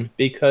on,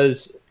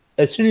 because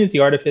as soon as the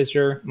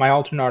Artificer, my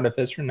alternate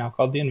Artificer, now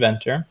called the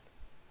Inventor,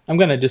 I'm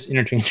going to just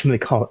interchangeably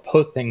call it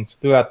both things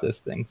throughout this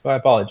thing, so I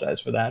apologize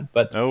for that.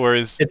 But no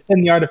worries. It's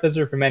been the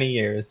Artificer for many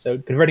years, so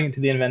converting it to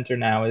the Inventor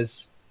now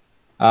is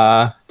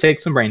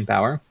takes some brain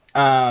power.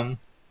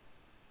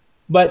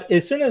 But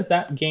as soon as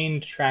that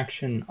gained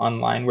traction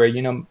online, where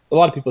a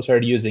lot of people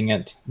started using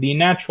it, the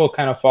natural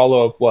kind of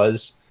follow-up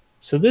was,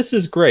 so this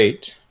is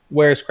great.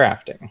 Where's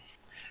crafting?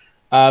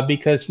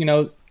 Because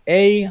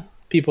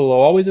people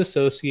will always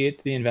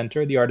associate the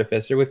inventor, the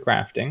artificer, with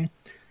crafting,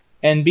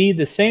 and B,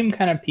 the same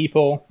kind of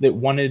people that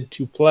wanted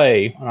to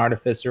play an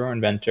artificer or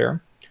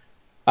inventor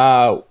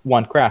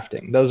want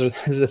crafting.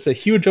 There's a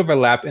huge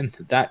overlap in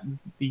that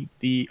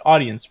the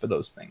audience for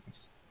those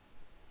things.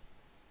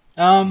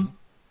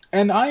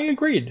 And I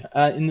agreed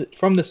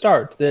from the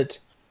start that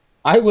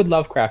I would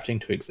love crafting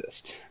to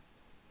exist.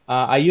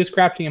 I use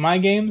crafting in my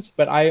games,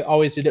 but I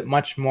always did it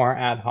much more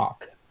ad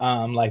hoc.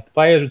 Like the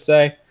players would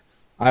say,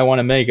 I want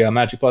to make a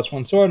magic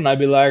 +1 sword, and I'd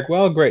be like,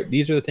 well, great,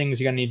 these are the things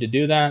you're going to need to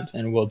do that,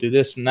 and we'll do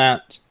this and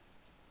that.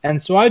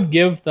 And so I'd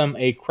give them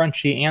a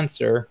crunchy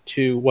answer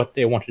to what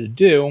they wanted to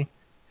do,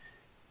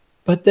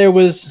 but there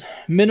was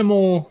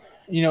minimal,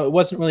 it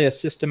wasn't really a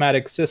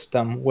systematic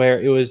system where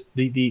it was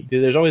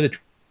there's always a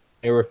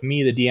with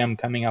me, the DM,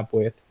 coming up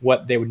with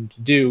what they would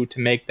do to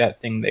make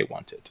that thing they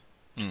wanted.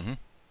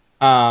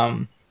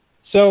 Mm-hmm.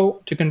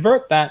 So to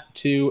convert that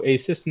to a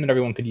system that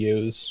everyone could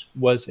use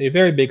was a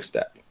very big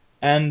step.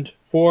 And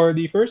for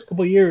the first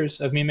couple of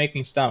years of me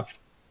making stuff,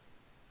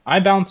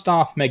 I bounced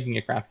off making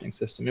a crafting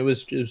system. It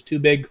was too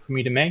big for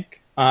me to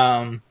make,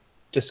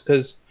 just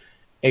because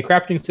a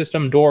crafting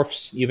system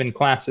dwarfs even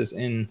classes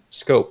in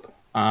scope.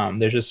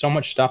 There's just so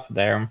much stuff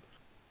there,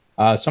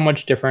 so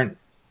much different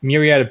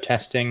myriad of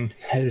testing.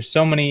 There's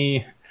so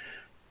many,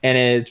 and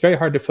it's very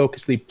hard to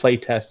focusly play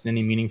test in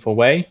any meaningful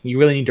way. You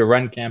really need to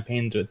run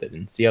campaigns with it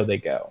and see how they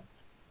go.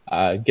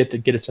 Get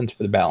a sense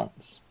for the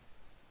balance.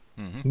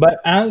 Mm-hmm. But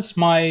as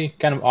my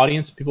kind of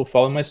audience, people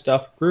following my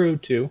stuff, grew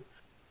to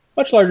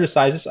much larger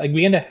sizes, I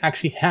began to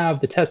actually have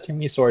the testing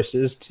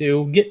resources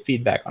to get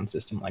feedback on a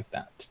system like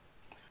that.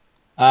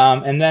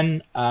 And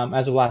then,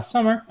 as of last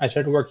summer, I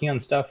started working on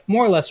stuff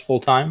more or less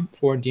full-time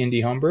for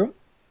D&D Homebrew.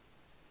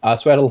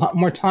 So I had a lot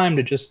more time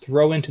to just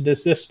throw into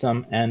this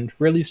system and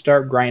really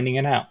start grinding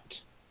it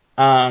out.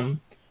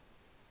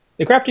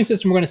 The crafting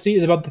system we're going to see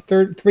is about the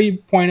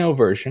 3.0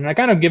 version. I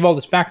kind of give all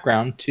this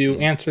background to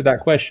answer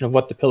that question of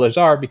what the pillars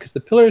are, because the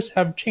pillars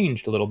have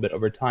changed a little bit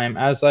over time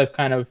as I've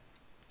kind of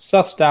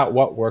sussed out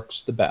what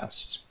works the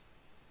best.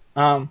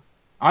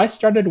 I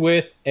started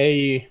with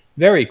a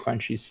very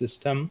crunchy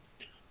system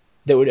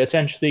that would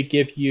essentially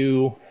give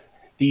you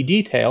the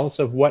details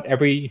of what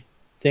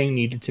everything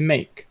needed to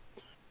make.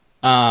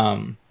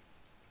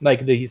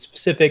 Like the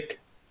specific,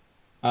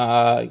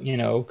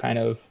 kind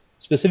of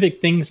specific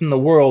things in the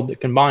world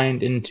that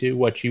combined into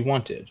what you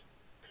wanted.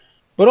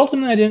 But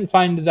ultimately, I didn't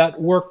find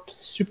that worked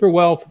super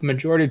well for the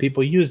majority of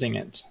people using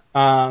it.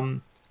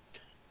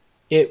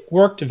 It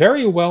worked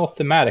very well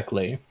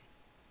thematically,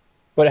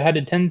 but it had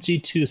a tendency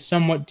to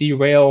somewhat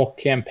derail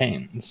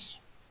campaigns.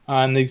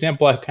 And the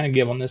example I kind of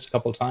give on this a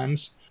couple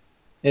times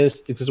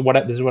is this is what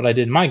I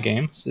did in my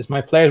games. Is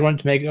my players wanted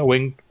to make a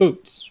winged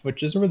boots,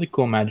 which is a really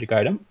cool magic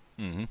item.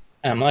 Mm-hmm.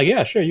 And I'm like,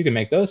 yeah, sure, you can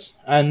make those.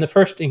 And the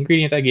first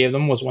ingredient I gave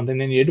them was one thing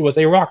they needed was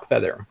a rock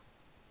feather,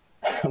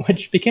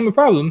 which became a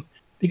problem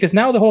because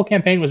now the whole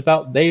campaign was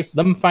about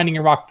them finding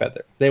a rock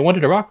feather. They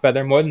wanted a rock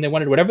feather more than they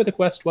wanted whatever the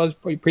quest was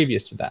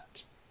previous to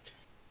that,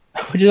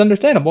 which is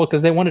understandable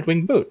because they wanted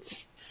winged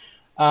boots.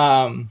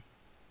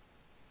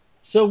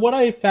 So what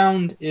I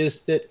found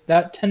is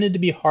that tended to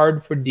be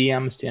hard for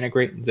DMs to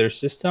integrate into their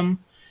system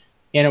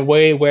in a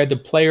way where the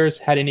players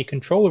had any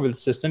control over the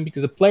system,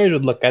 because the players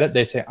would look at it,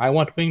 they say, I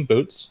want winged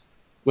boots.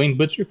 Winged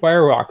boots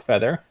require a rock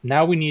feather.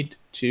 Now we need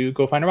to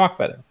go find a rock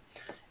feather.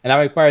 And that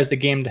requires the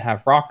game to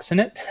have rocks in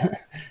it.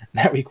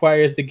 That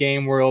requires the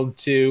game world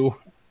to,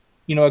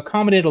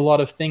 accommodate a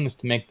lot of things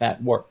to make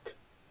that work.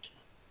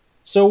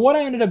 So what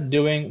I ended up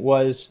doing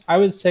was, I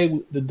would say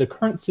the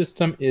current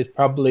system is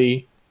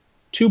probably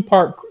two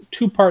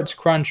parts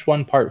crunch,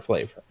 1 part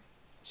flavor.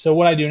 So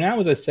what I do now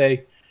is I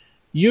say,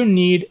 you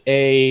need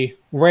a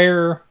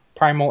rare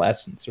primal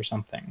essence or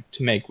something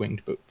to make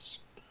winged boots.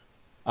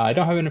 I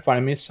don't have it in front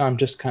of me, so I'm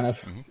just kind of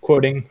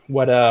quoting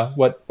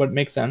what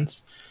makes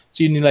sense.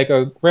 So you need like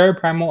a rare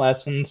primal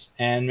essence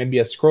and maybe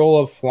a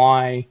scroll of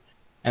fly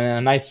and then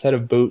a nice set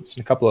of boots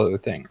and a couple other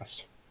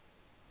things.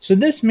 So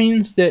this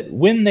means that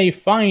when they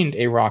find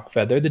a rock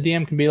feather, the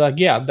DM can be like,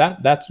 yeah,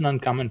 that's an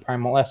uncommon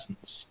primal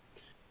essence.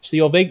 So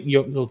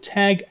you'll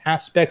tag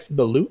aspects of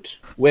the loot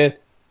with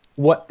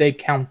what they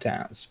count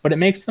as, but it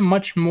makes them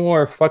much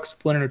more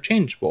flexible and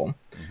interchangeable.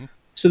 Mm-hmm.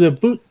 So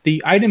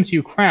the items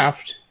you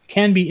craft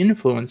can be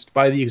influenced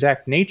by the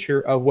exact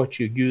nature of what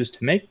you use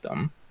to make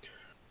them.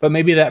 But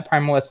maybe that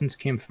primal essence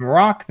came from a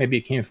rock, maybe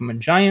it came from a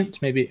giant,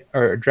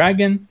 or a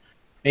dragon,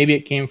 maybe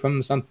it came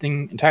from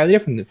something entirely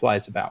different that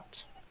flies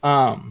about.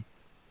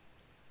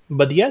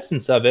 But the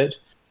essence of it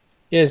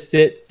is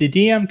that the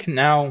DM can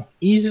now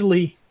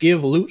easily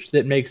give loot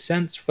that makes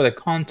sense for the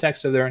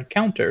context of their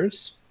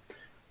encounters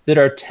that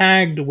are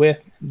tagged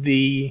with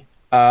the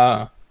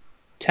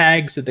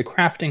tags that the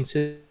crafting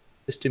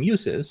system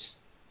uses,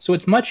 so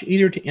it's much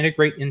easier to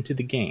integrate into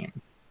the game.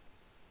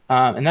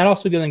 And that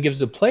also then gives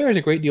the players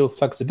a great deal of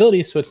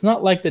flexibility. So it's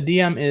not like the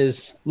DM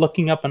is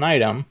looking up an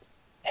item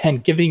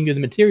and giving you the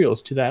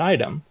materials to that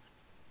item.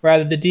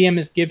 Rather, the DM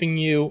is giving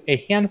you a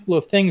handful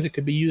of things that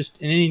could be used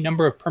in any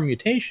number of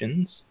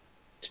permutations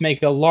to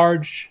make a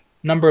large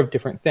number of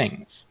different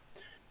things.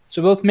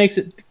 So both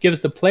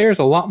gives the players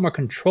a lot more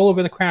control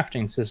over the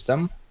crafting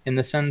system in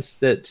the sense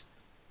that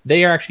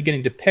they are actually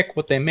getting to pick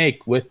what they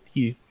make with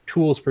the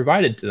tools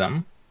provided to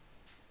them,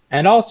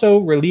 and also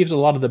relieves a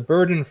lot of the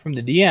burden from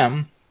the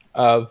DM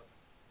of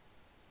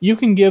you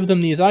can give them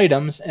these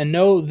items and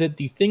know that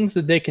the things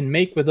that they can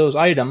make with those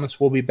items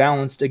will be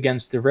balanced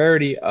against the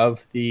rarity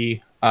of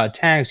the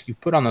tags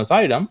you've put on those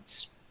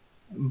items,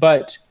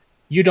 but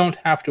you don't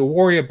have to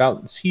worry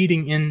about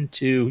seeding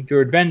into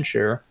your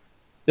adventure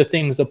the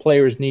things the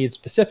players need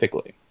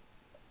specifically.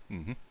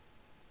 Mm-hmm.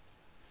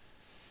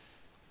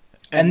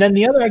 And then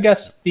the other, I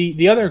guess,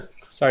 the other,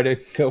 sorry to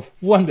go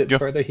one bit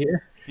further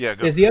here,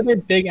 is the other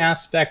big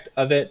aspect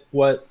of it,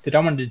 that I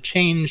wanted to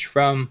change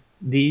from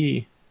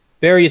the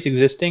various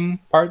existing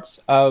parts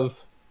of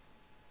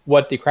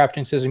what the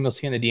crafting system you'll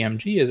see in the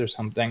DMG is or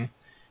something,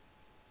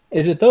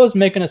 is that those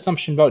make an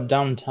assumption about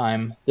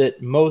downtime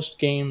that most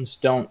games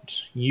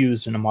don't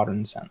use in a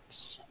modern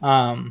sense.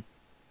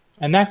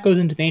 And that goes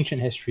into the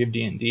ancient history of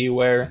D&D,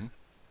 where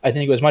I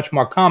think it was much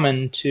more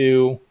common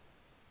to,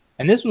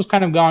 and this was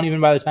kind of gone even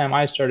by the time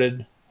I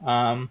started,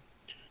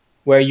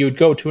 where you would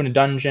go to a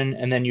dungeon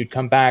and then you'd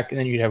come back and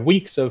then you'd have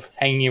weeks of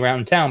hanging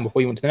around town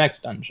before you went to the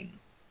next dungeon.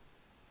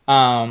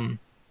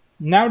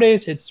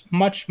 Nowadays, it's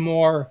much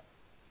more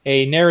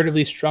a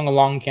narratively strung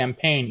along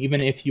campaign, even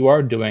if you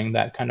are doing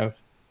that kind of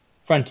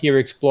frontier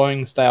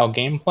exploring style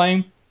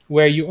gameplay,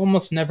 where you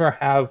almost never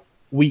have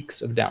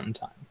weeks of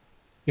downtime.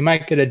 You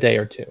might get a day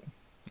or two.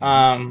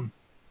 And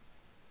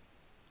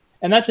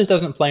that just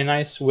doesn't play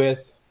nice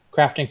with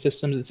crafting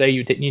systems that say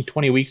you need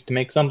 20 weeks to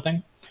make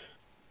something.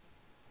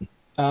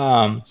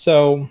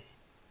 So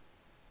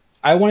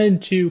I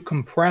wanted to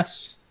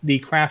compress the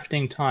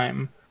crafting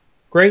time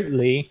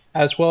greatly,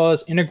 as well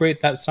as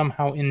integrate that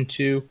somehow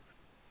into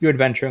your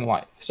adventuring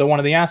life. So one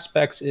of the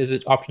aspects is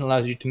it often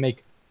allows you to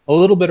make a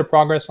little bit of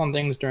progress on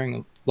things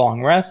during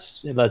long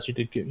rests. It allows you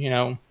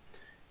to,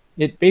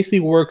 it basically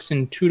works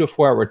in 2 to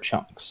 4 hour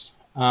chunks,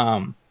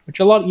 which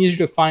are a lot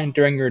easier to find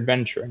during your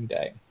adventuring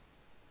day.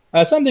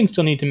 Some things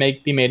still need to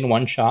be made in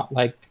one shot,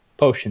 like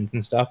potions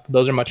and stuff, but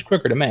those are much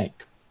quicker to make.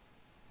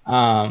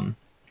 But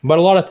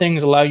a lot of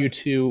things allow you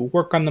to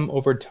work on them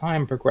over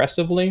time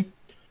progressively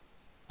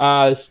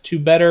to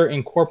better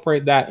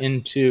incorporate that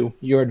into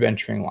your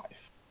adventuring life.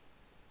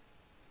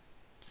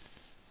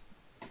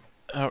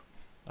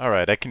 All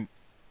right, I think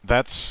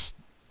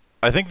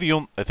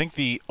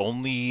the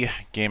only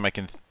game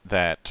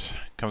that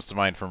comes to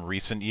mind from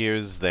recent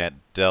years that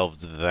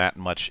delved that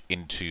much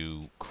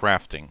into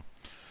crafting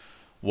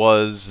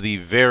was the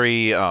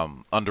very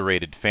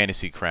underrated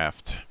Fantasy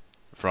Craft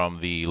from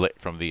the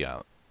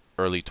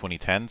early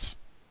 2010s.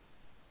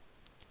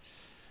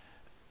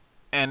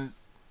 And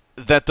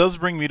that does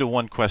bring me to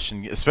one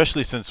question,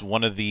 especially since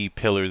one of the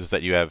pillars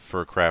that you have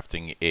for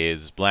crafting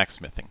is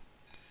blacksmithing.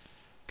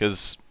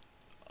 Because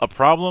a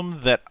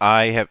problem that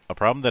I have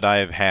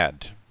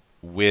had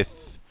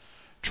with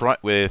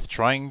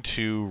trying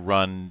to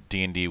run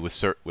D&D with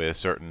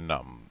certain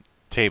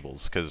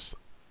tables, because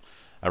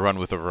I run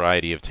with a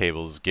variety of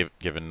tables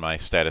given my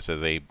status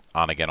as a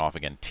on-again,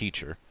 off-again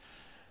teacher,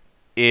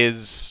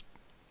 is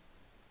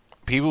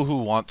people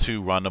who want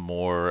to run a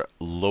more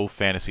low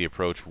fantasy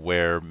approach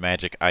where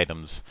magic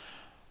items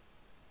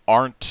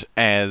aren't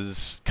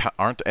as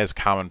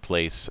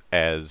commonplace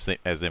as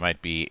they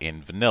might be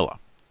in vanilla.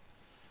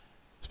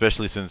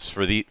 Especially since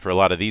for a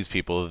lot of these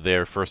people,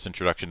 their first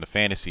introduction to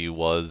fantasy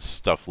was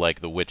stuff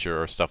like The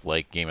Witcher or stuff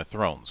like Game of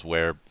Thrones,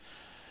 where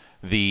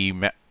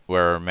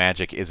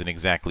magic isn't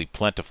exactly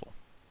plentiful.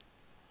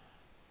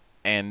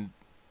 And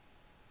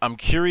I'm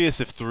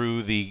curious if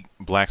through the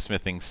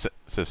blacksmithing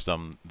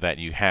system that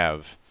you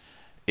have,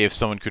 if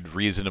someone could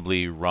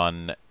reasonably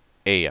run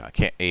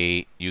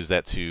use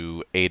that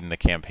to aid in the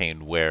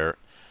campaign where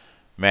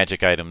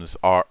magic items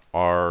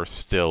are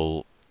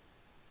still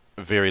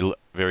very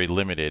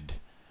limited,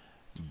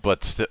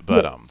 but still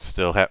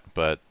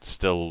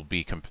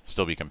be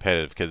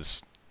competitive,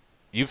 because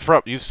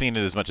you've seen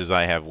it as much as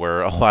I have,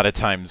 where a lot of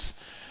times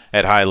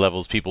at high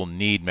levels people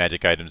need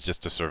magic items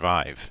just to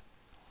survive.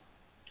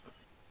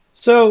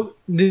 So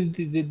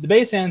the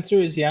base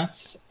answer is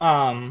yes,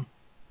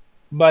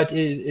 but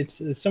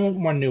it's somewhat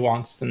more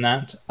nuanced than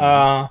that.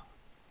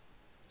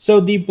 So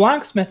the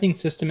blacksmithing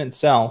system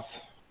itself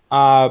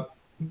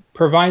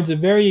provides a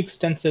very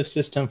extensive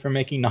system for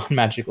making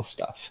non-magical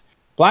stuff.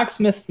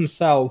 Blacksmiths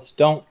themselves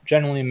don't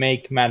generally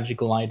make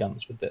magical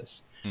items with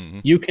this.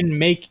 You can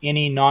make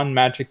any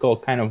non-magical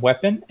kind of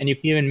weapon, and you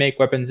can even make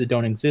weapons that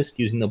don't exist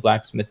using the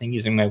blacksmithing,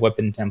 using my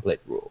weapon template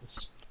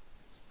rules.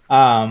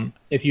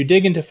 If you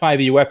dig into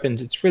 5e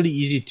weapons, it's really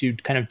easy to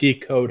kind of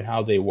decode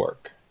how they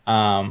work.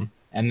 And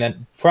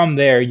then from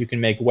there, you can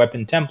make a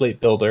weapon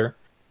template builder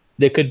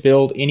that could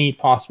build any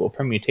possible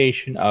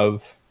permutation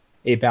of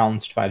a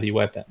balanced 5e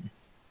weapon.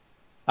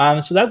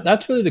 So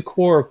that's really the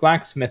core of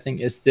blacksmithing,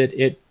 is that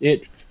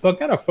it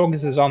kind of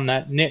focuses on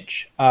that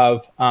niche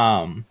of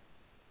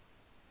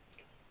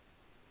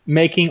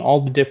making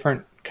all the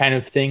different kind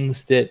of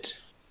things that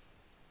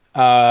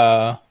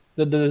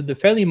the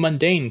fairly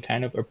mundane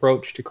kind of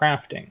approach to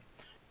crafting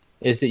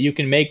is that you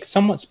can make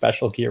somewhat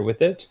special gear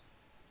with it.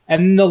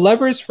 And the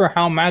levers for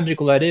how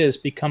magical that is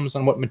becomes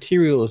on what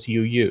materials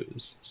you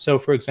use. So,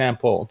 for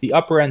example, the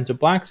upper ends of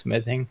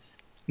blacksmithing,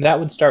 that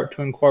would start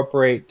to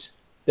incorporate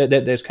that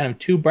there's kind of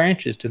two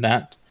branches to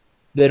that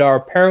that are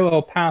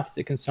parallel paths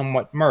that can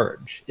somewhat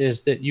merge.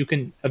 Is that you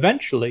can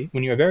eventually,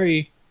 when you're a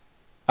very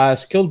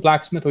skilled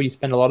blacksmith or you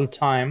spend a lot of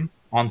time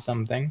on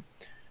something,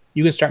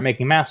 you can start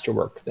making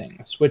masterwork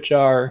things, which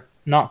are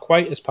not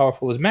quite as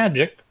powerful as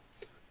magic,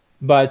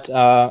 but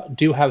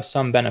do have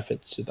some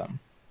benefits to them.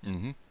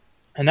 Mm-hmm.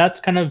 And that's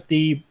kind of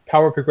the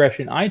power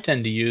progression I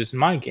tend to use in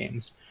my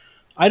games.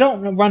 I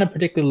don't run a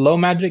particularly low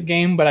magic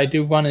game, but I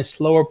do run a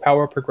slower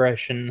power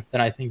progression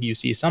than I think you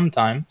see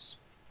sometimes,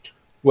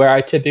 where I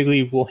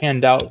typically will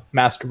hand out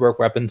masterwork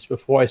weapons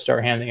before I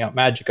start handing out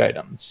magic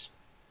items.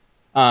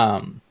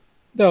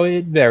 Though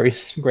it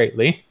varies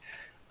greatly.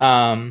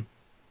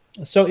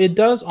 So it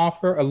does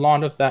offer a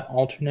lot of that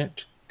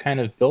alternate kind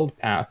of build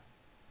path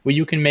where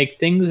you can make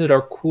things that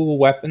are cool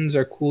weapons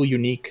or cool,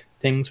 unique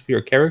things for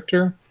your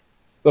character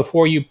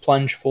before you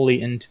plunge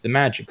fully into the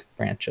magic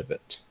branch of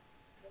it.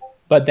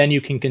 But then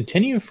you can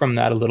continue from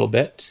that a little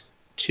bit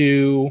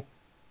to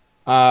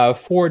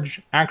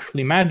forge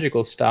actually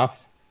magical stuff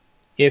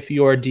if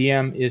your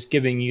DM is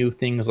giving you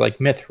things like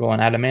mithril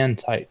and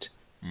adamantite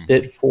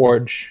that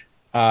forge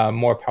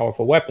more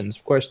powerful weapons.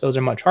 Of course, those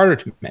are much harder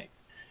to make.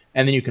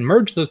 And then you can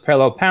merge those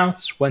parallel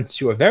paths once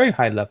you're a very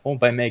high level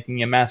by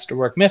making a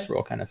masterwork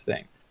mithril kind of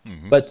thing.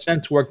 But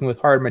since working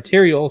with hard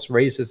materials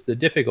raises the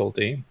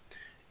difficulty,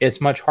 it's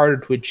much harder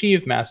to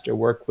achieve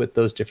masterwork with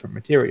those different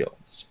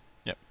materials.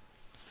 Yep.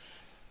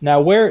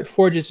 Now, where it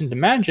forges into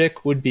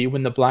magic would be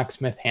when the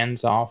blacksmith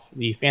hands off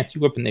the fancy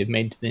weapon they've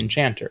made to the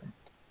enchanter.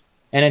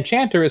 An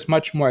enchanter is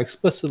much more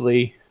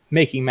explicitly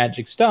making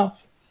magic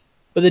stuff,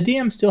 but the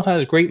DM still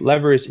has great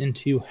levers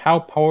into how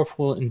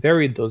powerful and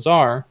varied those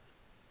are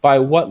by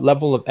what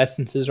level of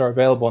essences are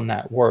available in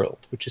that world,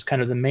 which is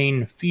kind of the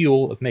main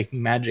fuel of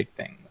making magic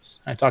things.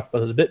 I talked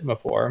about this a bit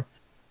before.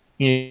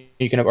 You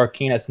can have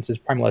arcane essences,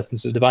 primal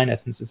essences, divine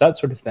essences, that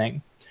sort of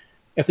thing.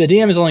 If the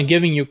DM is only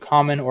giving you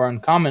common or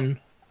uncommon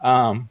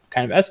kind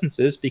of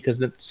essences because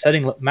the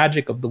setting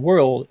magic of the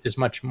world is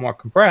much more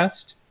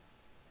compressed,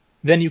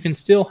 then you can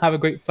still have a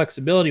great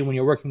flexibility when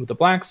you're working with the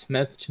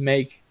blacksmith to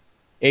make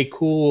a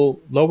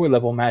cool lower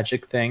level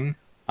magic thing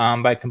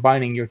by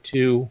combining your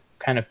two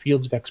kind of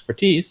fields of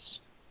expertise.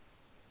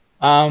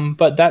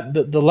 But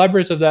the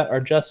levers of that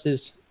are just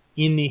as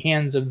in the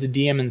hands of the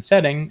DM and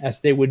setting as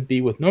they would be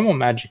with normal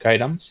magic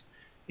items.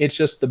 It's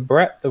just the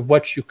breadth of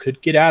what you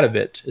could get out of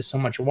it is so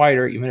much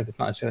wider, even if it's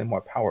not necessarily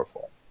more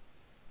powerful.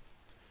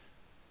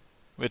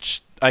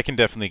 Which I can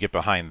definitely get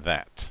behind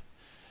that.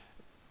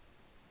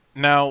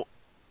 Now,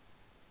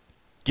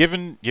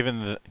 given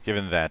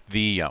that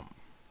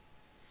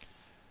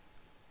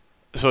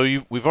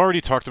so we've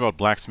already talked about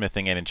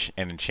blacksmithing and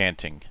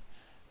enchanting.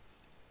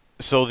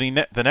 So the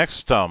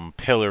next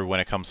pillar when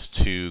it comes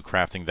to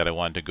crafting that I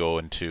wanted to go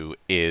into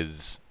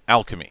is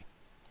alchemy.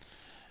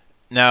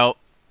 Now,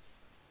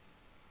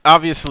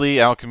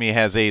 obviously, alchemy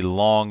has a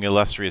long,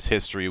 illustrious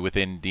history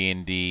within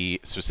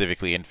D&D,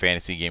 specifically in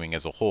fantasy gaming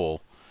as a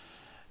whole,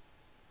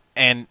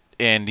 and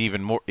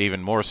even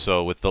more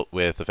so with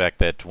the fact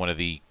that one of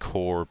the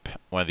core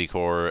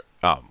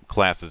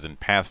classes in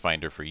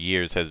Pathfinder for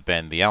years has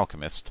been the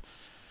alchemist.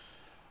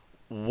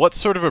 What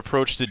sort of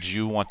approach did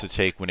you want to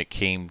take when it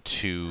came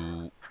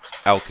to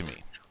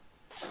alchemy?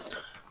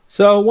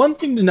 So one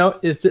thing to note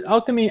is that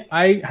alchemy,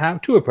 I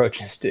have two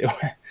approaches to.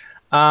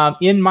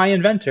 In my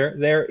inventor,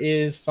 there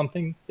is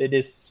something that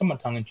is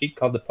somewhat tongue-in-cheek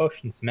called the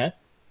Potionsmith,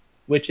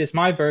 which is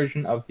my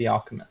version of the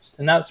alchemist.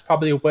 And that's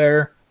probably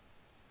where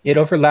it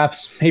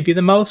overlaps maybe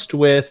the most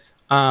with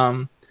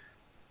the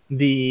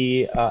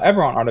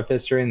Eberron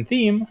Artificer in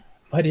theme,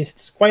 but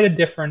it's quite a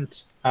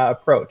different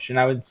approach. And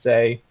I would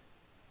say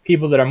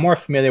people that are more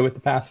familiar with the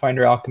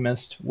Pathfinder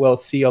Alchemist will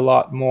see a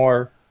lot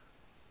more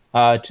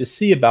to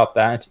see about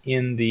that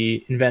in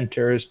the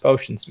Inventor's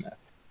Potionsmith.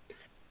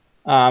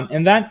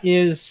 And that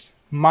is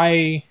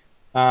my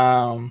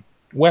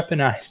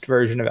weaponized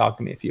version of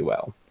alchemy, if you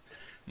will.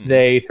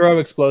 They throw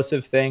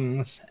explosive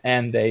things,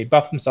 and they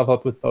buff themselves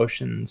up with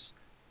potions,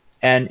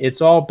 and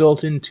it's all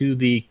built into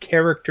the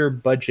character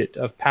budget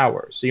of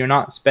power. So you're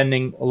not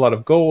spending a lot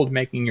of gold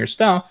making your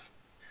stuff.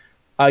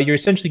 You're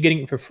essentially getting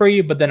it for free,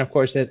 but then, of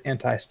course, there's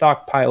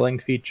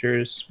anti-stockpiling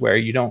features where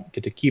you don't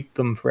get to keep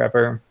them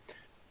forever.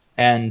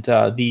 And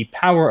the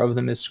power of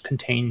them is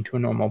contained to a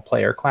normal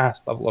player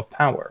class level of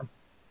power.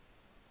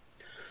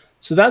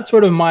 So that's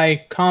sort of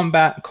my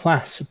combat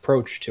class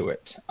approach to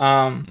it.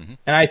 And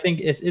I think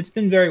it's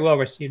been very well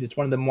received. It's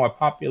one of the more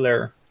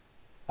popular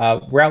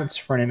routes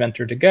for an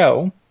inventor to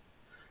go.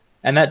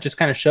 And that just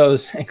kind of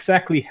shows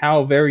exactly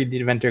how varied the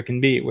inventor can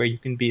be, where you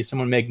can be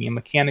someone making a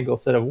mechanical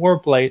set of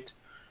warplate,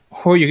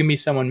 or you can be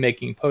someone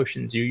making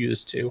potions you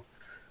use to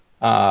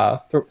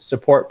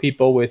support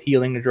people with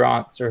healing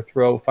draughts or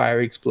throw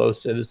fire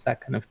explosives,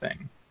 that kind of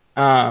thing.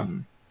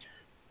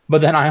 But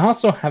then I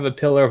also have a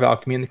pillar of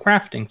alchemy in the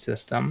crafting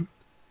system,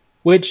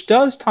 which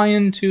does tie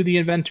into the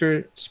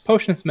inventor's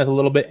potionsmith a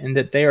little bit in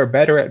that they are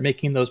better at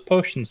making those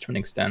potions to an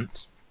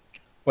extent,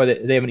 or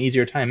they have an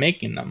easier time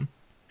making them.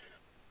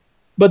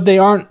 But they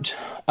aren't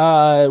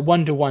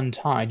one-to-one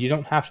tied. You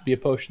don't have to be a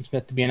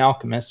potionsmith to be an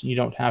alchemist, and you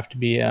don't have to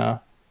be an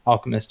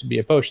alchemist to be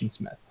a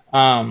potionsmith.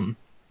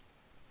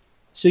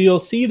 So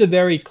you'll see the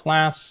very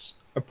class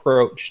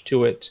approach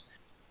to it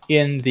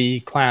in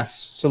the class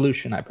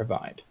solution I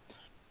provide.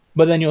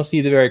 But then you'll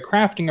see the very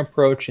crafting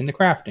approach in the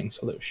crafting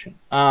solution.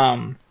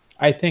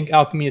 I think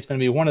alchemy is going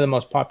to be one of the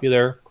most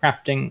popular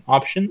crafting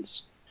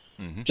options,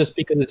 just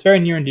because it's very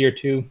near and dear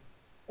to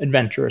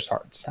adventurers'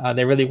 hearts.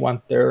 They really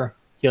want their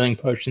healing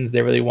potions.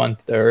 They really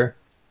want their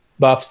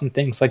buffs and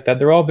things like that.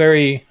 They're all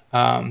very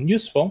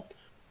useful.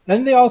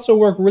 And they also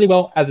work really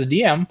well as a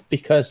DM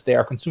because they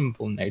are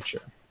consumable in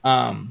nature.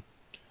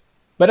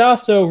 But I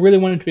also really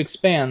wanted to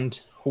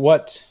expand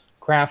what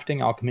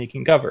crafting alchemy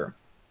can cover.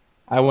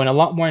 I went a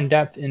lot more in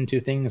depth into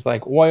things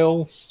like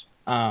oils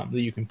that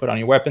you can put on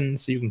your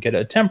weapons so you can get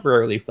a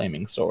temporarily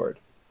flaming sword.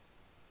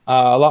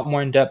 A lot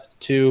more in depth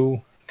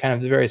to kind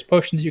of the various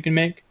potions you can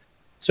make.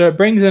 So it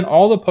brings in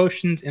all the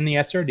potions in the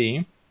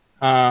SRD,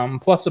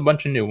 plus a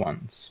bunch of new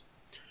ones.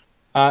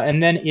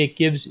 And then it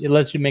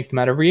lets you make them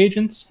out of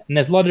reagents, and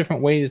there's a lot of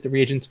different ways the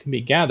reagents can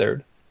be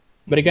gathered.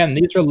 But again,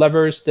 these are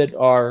levers that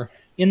are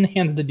in the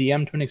hands of the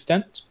DM to an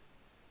extent,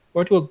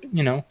 or to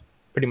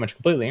pretty much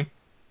completely,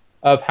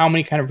 of how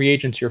many kind of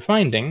reagents you're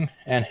finding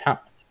and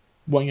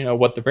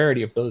what the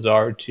rarity of those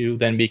are to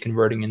then be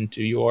converting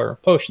into your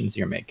potions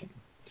you're making.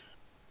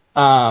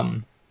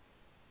 And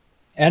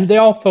they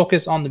all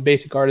focus on the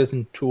basic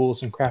artisan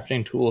tools and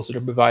crafting tools that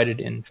are provided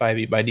in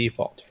 5e by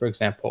default. For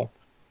example,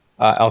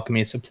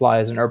 alchemy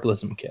supplies an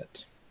herbalism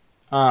kit,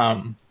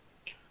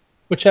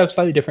 which have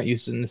slightly different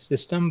uses in the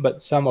system,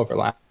 but some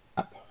overlap,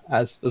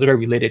 as those are very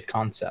related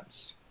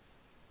concepts.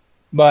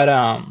 But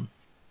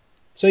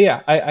so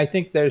yeah, I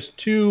think there's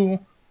two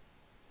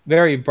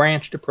very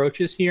branched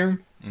approaches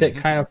here that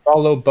kind of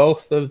follow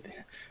both of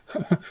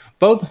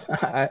both.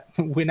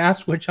 When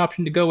asked which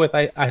option to go with,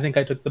 I think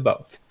I took the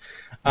both.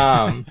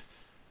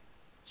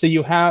 So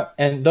you have,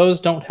 and those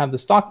don't have the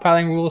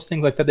stockpiling rules,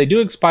 things like that. They do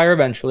expire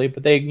eventually,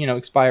 but they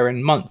expire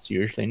in months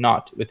usually,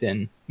 not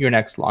within your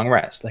next long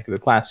rest, like the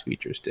class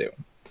features do.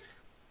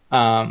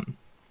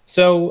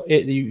 So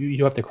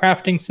you have the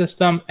crafting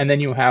system, and then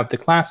you have the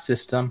class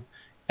system,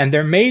 and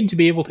they're made to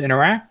be able to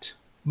interact,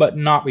 but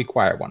not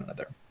require one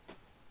another.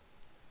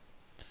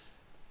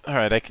 All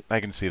right, I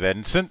can see that.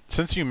 And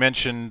since you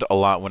mentioned a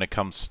lot when it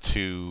comes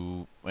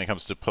to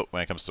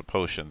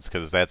potions,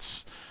 because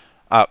that's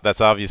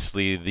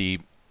obviously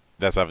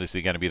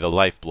going to be the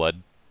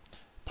lifeblood,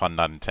 pun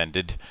not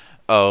intended,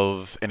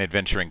 of an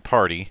adventuring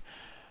party.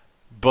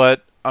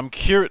 But I'm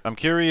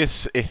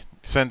curious,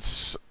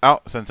 since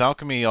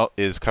alchemy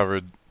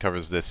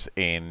covers this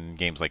in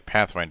games like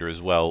Pathfinder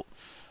as well.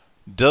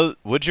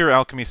 Would your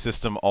alchemy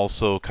system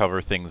also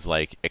cover things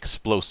like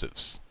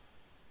explosives?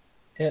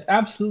 It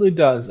absolutely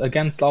does,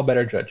 against all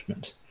better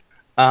judgment.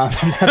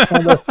 That's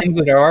one of those things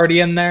that are already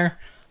in there.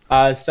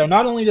 So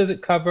not only does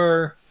it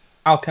cover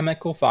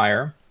alchemical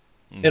fire,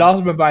 it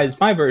also provides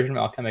my version of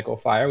alchemical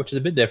fire, which is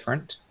a bit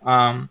different.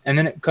 And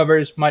then it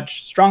covers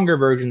much stronger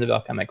versions of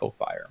alchemical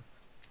fire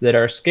that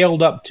are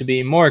scaled up to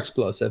be more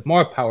explosive,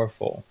 more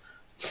powerful,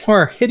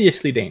 more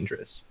hideously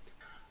dangerous.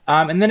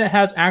 And then it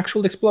has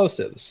actual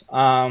explosives.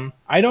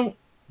 I don't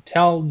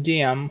tell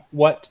DM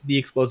what the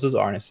explosives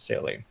are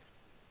necessarily.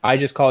 I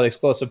just call it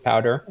explosive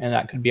powder, and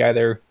that could be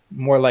either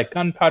more like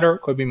gunpowder,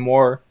 it could be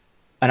more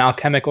an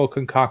alchemical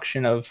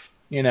concoction of,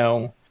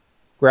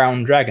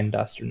 ground dragon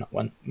dust, or not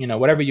one,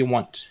 whatever you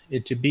want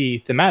it to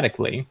be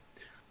thematically.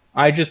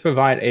 I just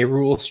provide a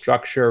rule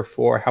structure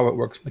for how it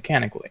works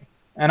mechanically.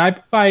 And I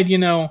provide,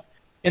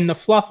 in the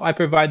fluff, I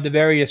provide the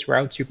various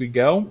routes you could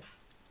go,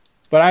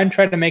 but I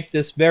try to make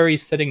this very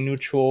setting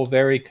neutral,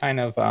 very kind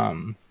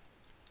of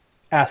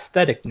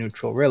aesthetic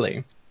neutral,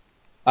 really,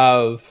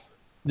 of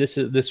this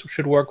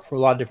should work for a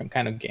lot of different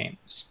kind of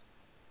games.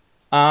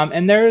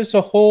 And there's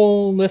a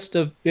whole list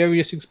of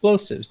various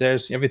explosives.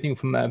 There's everything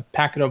from a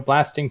packet of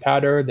blasting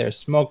powder, there's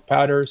smoke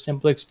powder,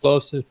 simple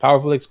explosives,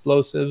 powerful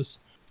explosives,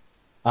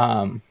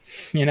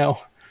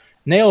 nail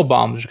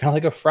bombs, which are kind of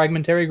like a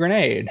fragmentary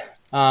grenade.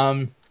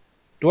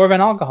 Dwarven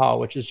alcohol,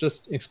 which is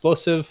just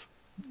explosive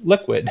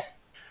liquid.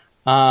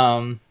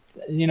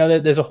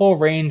 There's a whole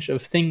range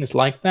of things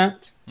like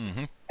that.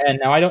 And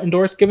now I don't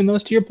endorse giving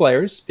those to your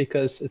players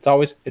because it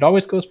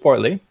always goes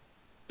poorly.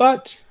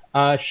 But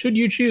should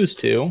you choose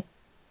to,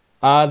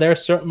 there are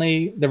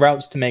certainly the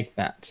routes to make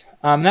that.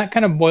 That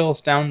kind of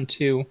boils down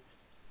to,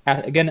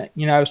 again,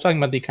 I was talking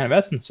about the kind of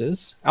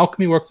essences.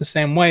 Alchemy works the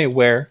same way,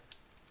 where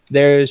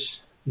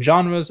there's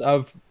genres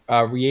of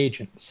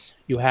reagents.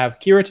 You have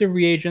curative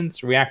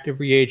reagents, reactive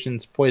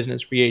reagents,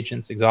 poisonous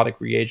reagents, exotic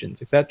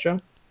reagents,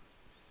 etc.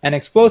 And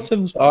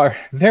explosives are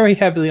very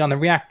heavily on the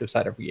reactive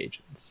side of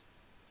reagents.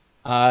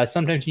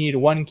 Sometimes you need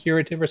one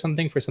curative or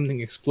something for something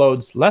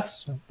explodes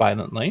less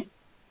violently.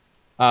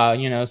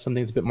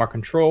 Something's a bit more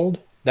controlled.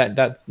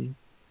 That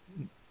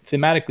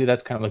thematically,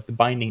 that's kind of like the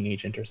binding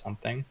agent or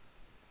something.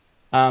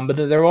 But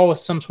there are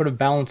always some sort of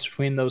balance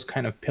between those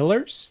kind of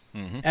pillars.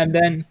 Mm-hmm. And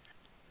then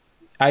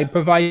I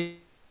provide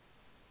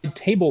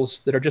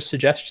tables that are just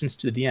suggestions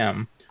to the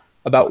DM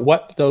about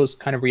what those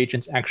kind of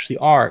reagents actually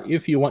are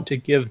if you want to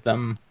give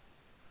them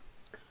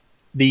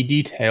the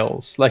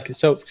details. Like,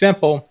 so for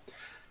example,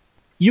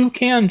 you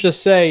can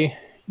just say,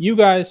 you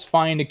guys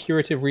find a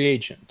curative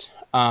reagent,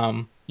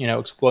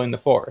 exploring the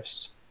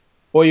forest.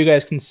 Or you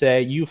guys can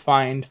say, you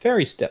find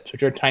fairy steps,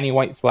 which are tiny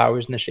white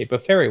flowers in the shape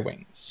of fairy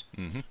wings.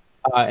 Mm-hmm.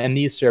 And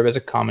these serve as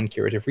a common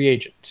curative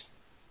reagent.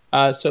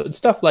 So it's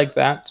stuff like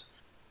that,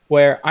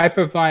 where I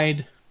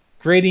provide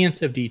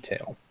gradients of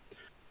detail,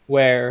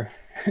 where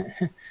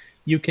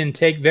you can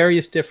take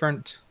various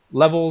different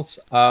levels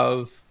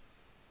of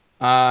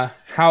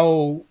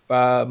how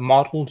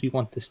modeled you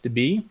want this to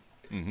be,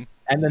 Mm-hmm.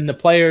 and then the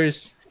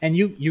players, and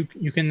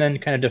you can then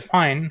kind of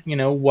define,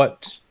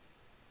 what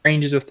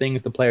ranges of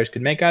things the players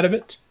could make out of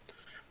it.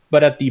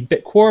 But at the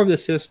core of the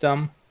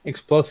system,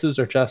 explosives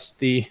are just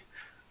the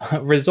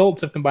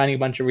results of combining a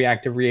bunch of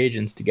reactive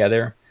reagents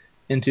together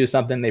into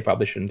something they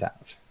probably shouldn't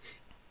have.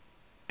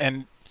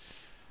 And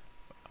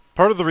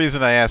part of the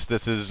reason I asked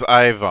this is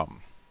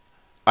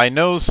I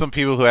know some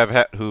people who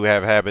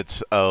have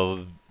habits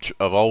of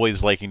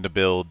always liking to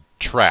build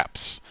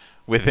traps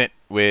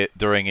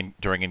during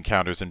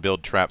encounters and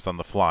build traps on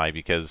the fly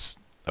because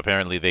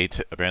apparently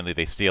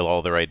they steal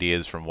all their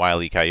ideas from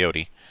Wile E.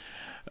 Coyote.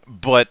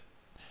 But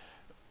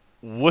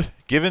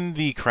given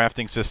the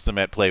crafting system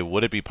at play,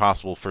 would it be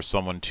possible for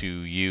someone to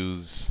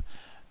use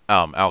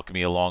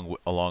alchemy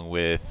along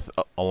with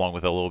a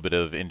little bit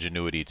of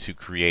ingenuity to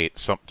create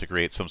some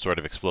sort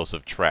of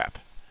explosive trap?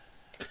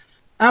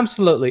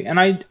 Absolutely, and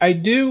I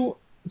do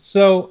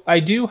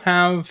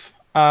have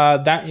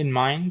that in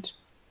mind,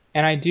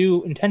 and I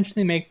do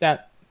intentionally make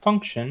that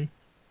function,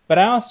 but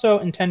I also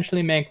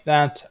intentionally make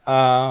that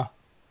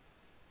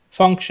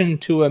function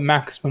to a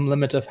maximum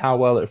limit of how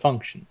well it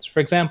functions. For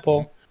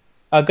example,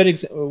 a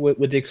good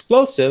with the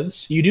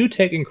explosives, you do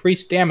take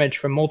increased damage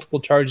from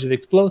multiple charges of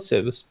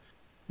explosives.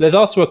 There's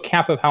also a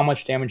cap of how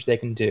much damage they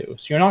can do.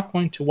 So you're not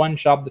going to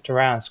one-shot the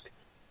Tarrasque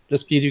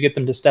just because you get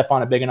them to step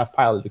on a big enough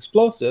pile of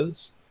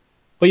explosives,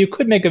 but you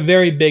could make a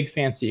very big,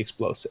 fancy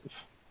explosive.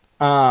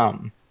 For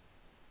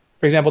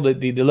example,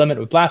 the limit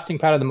with blasting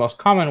powder, the most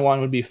common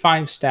one, would be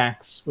 5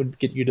 stacks, would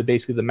get you to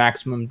basically the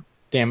maximum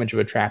damage of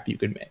a trap you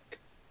could make.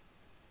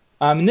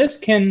 And this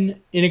can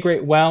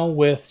integrate well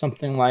with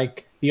something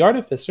like the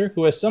Artificer,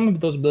 who has some of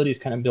those abilities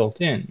kind of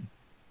built in.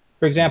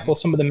 For example,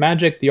 some of the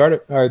magic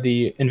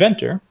the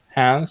Inventor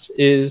has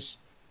is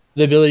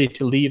the ability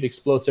to leave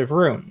explosive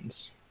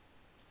runes.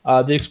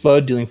 They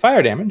explode, dealing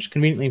fire damage.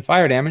 Conveniently,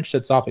 fire damage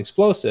sets off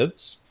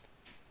explosives.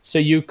 So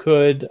you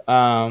could,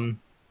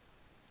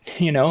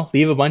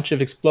 leave a bunch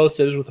of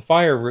explosives with a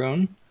fire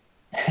rune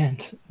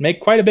and make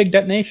quite a big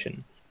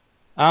detonation.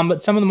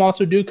 But some of them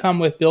also do come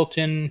with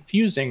built-in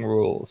fusing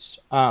rules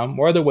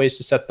or other ways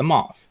to set them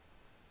off.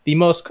 The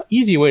most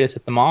easy way to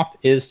set them off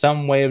is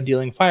some way of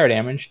dealing fire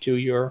damage to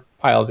your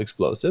pile of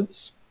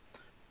explosives.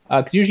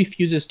 Because usually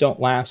fuses don't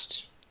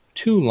last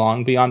too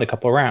long beyond a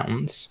couple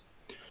rounds.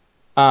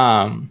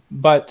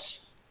 But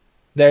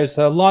there's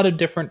a lot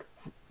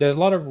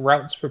of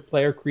routes for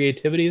player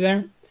creativity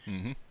there,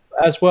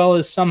 as well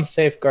as some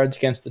safeguards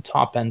against the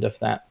top end of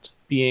that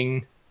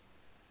being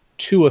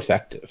too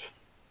effective.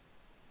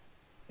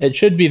 It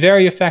should be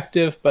very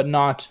effective, but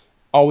not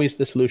always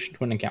the solution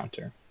to an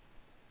encounter,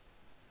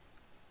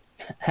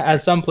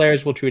 as some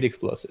players will treat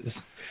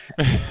explosives.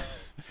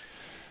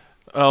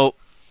 Oh,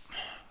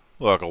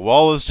 look, a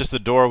wall is just a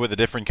door with a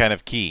different kind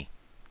of key.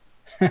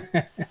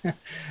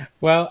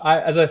 Well,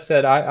 as I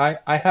said,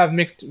 I have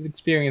mixed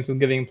experience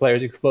with giving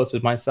players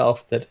explosives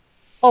myself that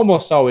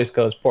almost always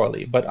goes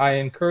poorly, but I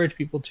encourage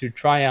people to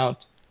try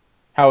out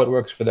how it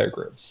works for their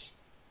groups.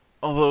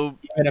 Although,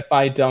 even if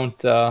I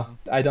don't,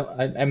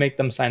 I make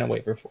them sign a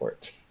waiver for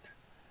it.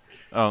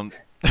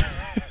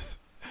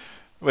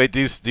 Wait,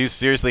 do you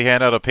seriously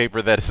hand out a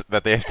paper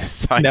that they have to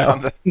sign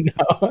on? No,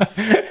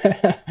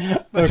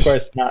 of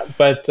course not.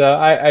 But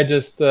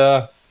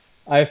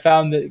I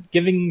found that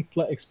giving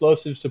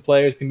explosives to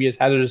players can be as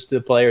hazardous to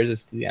the players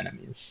as to the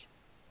enemies.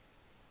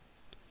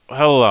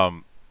 Well,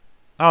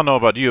 I don't know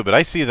about you, but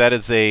I see that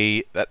as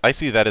a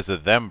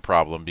them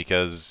problem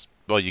because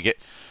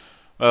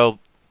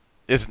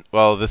this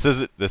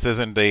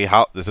isn't a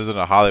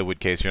Hollywood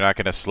case. You're not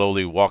going to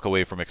slowly walk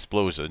away from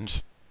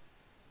explosions.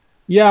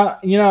 Yeah,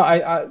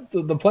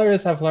 the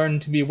players have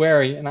learned to be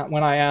wary, and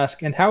when I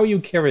ask, "And how are you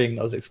carrying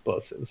those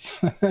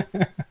explosives?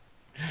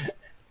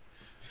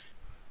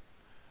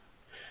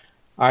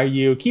 Are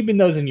you keeping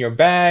those in your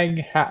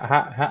bag?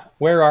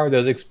 Where are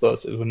those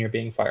explosives when you're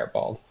being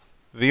fireballed?"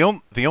 The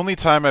only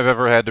time I've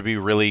ever had to be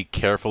really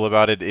careful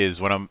about it is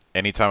when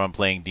anytime I'm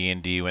playing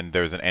D&D when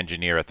there's an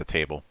engineer at the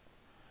table.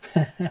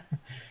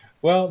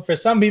 Well, for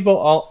some people,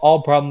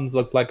 all problems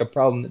look like a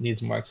problem that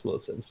needs more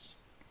explosives.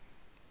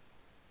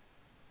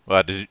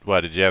 Did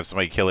you have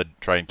somebody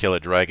try and kill a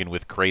dragon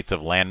with crates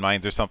of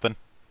landmines or something?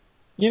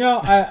 You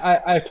know,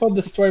 I've told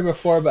this story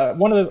before, but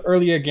one of the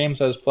earlier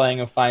games I was playing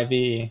of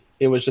 5e,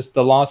 it was just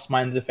the Lost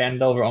Mines of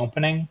Phandelver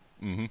opening,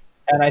 Mm-hmm.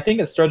 and I think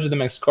it starts with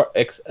them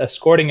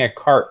escorting a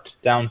cart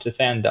down to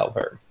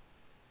Phandelver,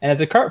 and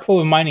it's a cart full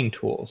of mining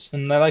tools,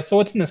 and they're like, "So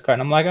what's in this cart?"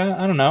 And I'm like,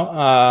 "I don't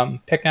know,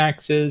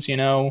 pickaxes,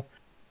 mine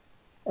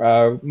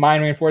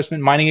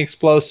reinforcement, mining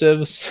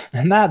explosives,"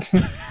 and that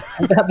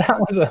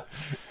was a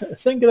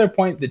singular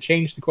point that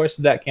changed the course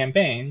of that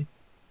campaign,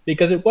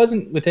 because it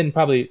wasn't within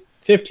probably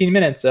 15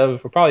 minutes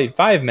of, or probably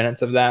 5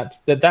 minutes of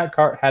that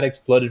cart had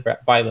exploded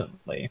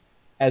violently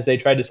as they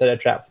tried to set a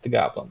trap for the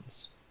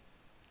goblins.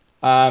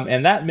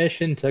 And that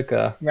mission took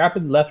a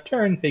rapid left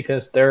turn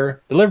because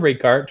their delivery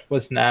cart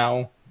was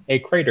now a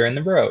crater in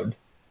the road.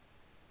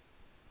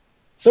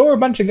 So were a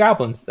bunch of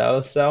goblins,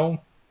 though,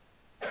 so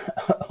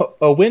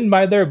a win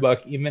by their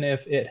book, even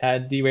if it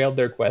had derailed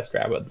their quest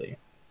rapidly.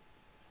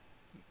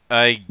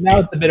 I Now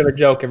it's a bit of a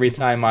joke every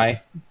time I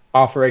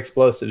offer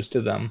explosives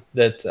to them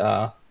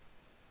that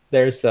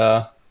there's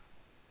a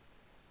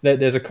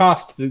there's a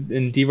cost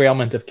in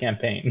derailment of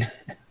campaign.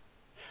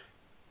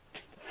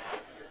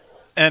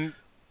 and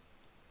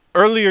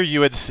earlier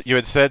you had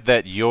said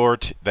that your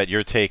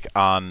take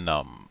on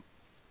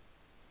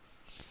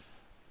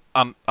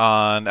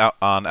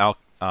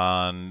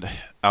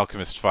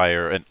Alchemist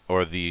Fire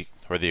or the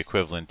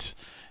equivalent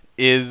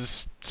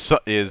is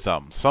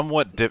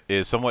somewhat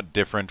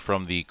different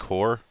from the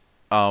core.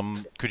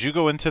 Could you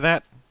go into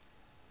that?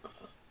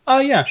 Oh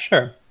yeah,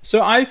 sure.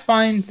 So I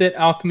find that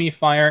Alchemy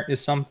Fire is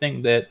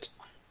something that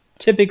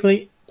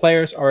typically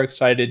players are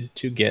excited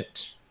to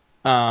get,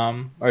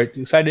 or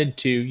excited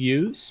to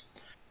use.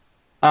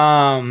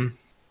 Um,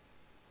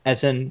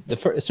 as in,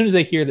 as soon as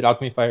they hear that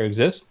Alchemy Fire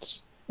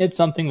exists, it's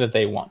something that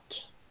they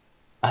want.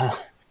 Uh,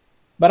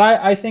 but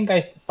I think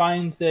I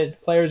find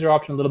that players are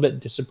often a little bit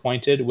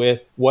disappointed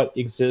with what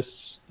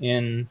exists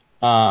in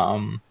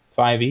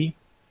 5e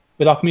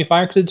with Alchemy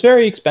Fire because it's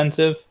very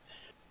expensive.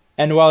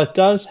 And while it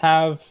does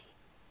have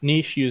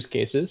niche use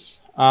cases,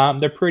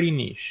 they're pretty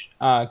niche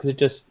because it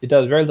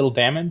does very little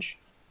damage,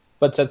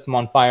 but sets them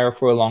on fire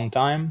for a long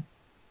time.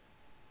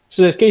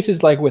 So there's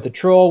cases like with a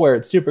troll where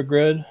it's super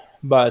good,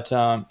 but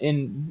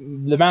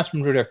in the vast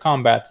majority of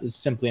combats, it's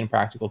simply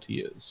impractical to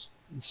use.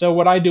 So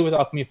what I do with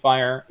Alchemy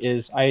Fire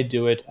is I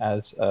do it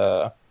as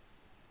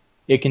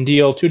it can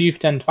deal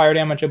 2d10 fire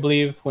damage, I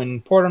believe, when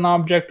poured on an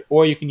object,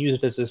 or you can use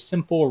it as a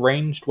simple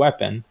ranged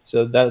weapon.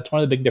 So that's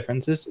one of the big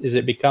differences, is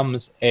it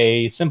becomes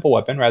a simple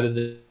weapon rather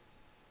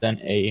than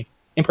a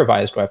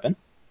improvised weapon.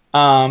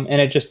 And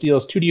it just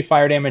deals 2d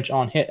fire damage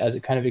on hit as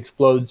it kind of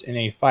explodes in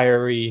a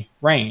fiery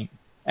rain.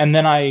 And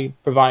then I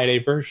provide a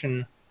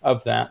version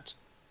of that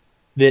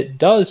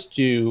does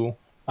do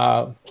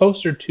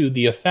closer to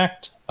the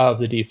effect of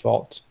the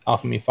default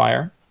Alchemy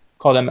Fire,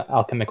 called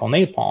Alchemical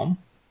Napalm,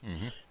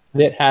 Mm-hmm.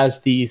 that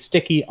has the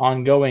sticky,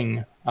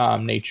 ongoing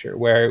nature,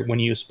 where when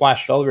you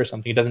splash it all over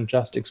something, it doesn't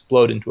just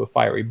explode into a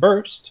fiery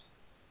burst,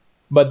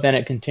 but then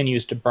it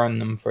continues to burn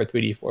them for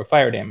 3d4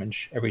 fire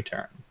damage every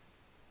turn.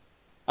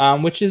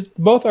 Which is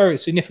both are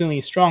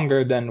significantly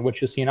stronger than what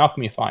you'll see in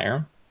Alchemy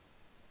Fire,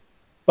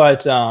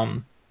 but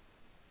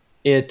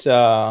it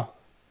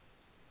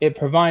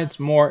provides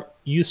more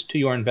use to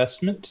your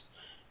investment,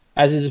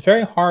 as it's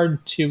very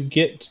hard to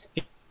get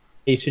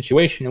a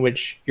situation in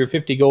which your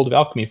 50 gold of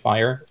Alchemy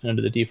Fire,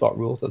 under the default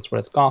rules, that's what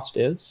its cost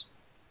is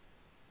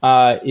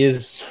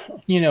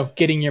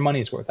getting your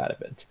money's worth out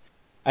of it.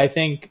 I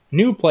think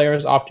new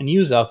players often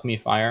use Alchemy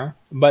Fire,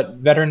 but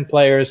veteran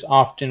players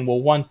often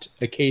will want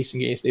a case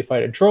in case they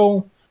fight a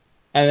troll,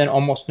 and then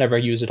almost never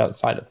use it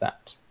outside of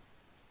that.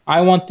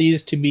 I want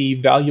these to be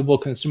valuable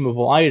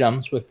consumable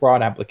items with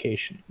broad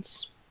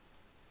applications.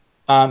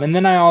 And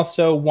then I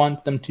also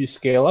want them to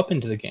scale up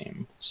into the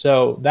game.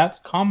 So that's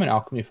common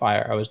Alchemy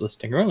Fire I was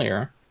listing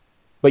earlier,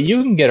 but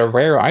you can get a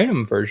rare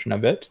item version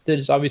of it that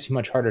is obviously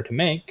much harder to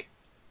make,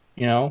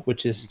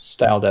 which is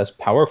styled as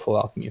Powerful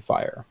Alchemy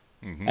Fire.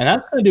 Mm-hmm. And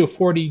that's going to do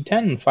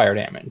 40-10 fire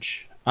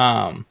damage.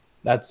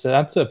 That's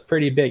a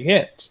pretty big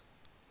hit,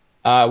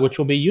 which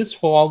will be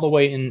useful all the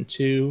way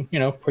into,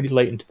 pretty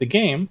late into the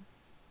game.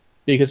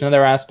 Because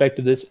another aspect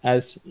of this,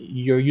 as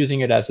you're using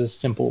it as a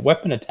simple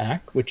weapon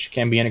attack, which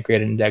can be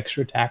integrated into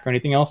extra attack or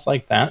anything else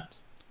like that.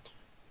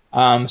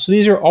 So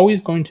these are always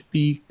going to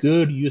be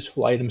good,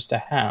 useful items to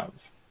have.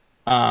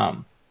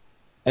 And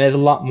there's a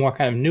lot more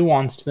kind of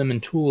nuance to them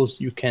and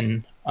tools you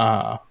can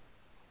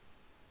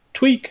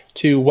tweak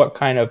to what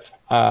kind of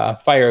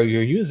fire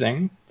you're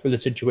using for the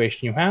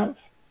situation you have.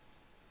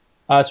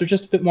 So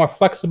just a bit more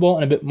flexible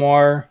and a bit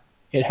more,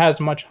 it has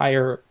a much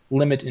higher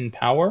limit in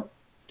power.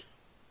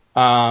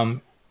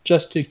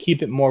 Just to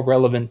keep it more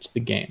relevant to the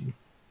game.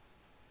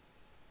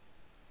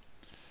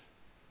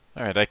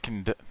 All right,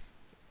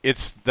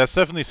 that's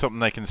definitely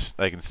something I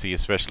can see,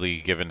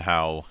 especially given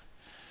how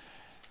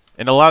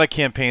in a lot of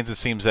campaigns it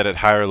seems that at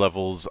higher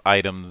levels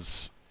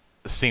items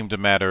seem to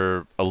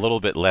matter a little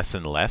bit less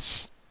and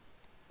less.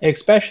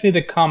 Especially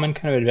the common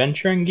kind of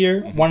adventuring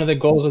gear. Hmm. One of the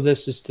goals of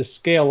this is to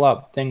scale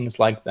up things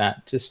like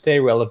that to stay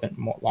relevant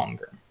more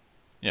longer.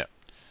 Yeah.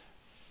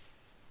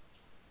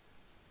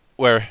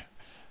 Where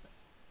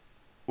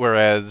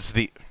whereas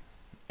the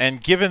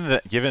and given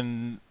that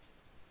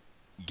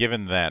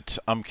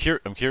I'm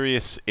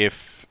curious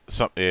if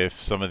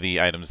some of the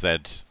items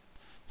that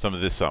some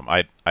of this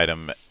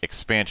item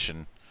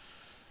expansion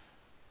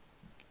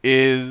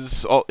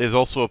is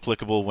also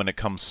applicable when it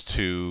comes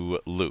to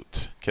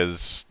loot,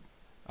 because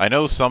I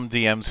know some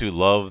DMs who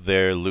love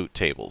their loot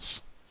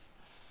tables.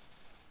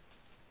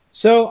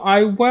 So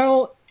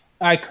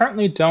I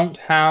currently don't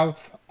have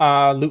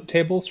loot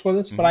tables for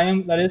this, but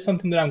Hmm. that is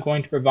something that I'm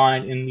going to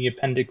provide in the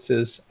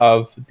appendixes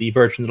of the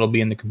version that'll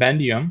be in the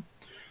compendium.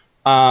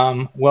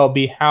 Will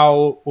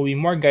be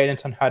more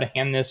guidance on how to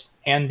hand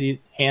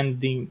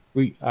the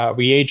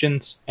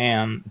reagents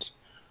and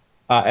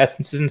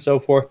essences and so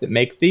forth that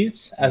make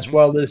these, as Hmm.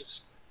 well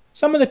as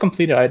some of the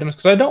completed items,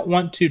 because I don't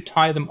want to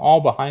tie them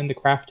all behind the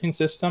crafting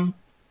system.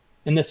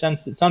 In the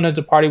sense that sometimes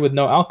a party with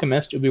no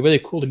alchemist, it would be really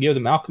cool to give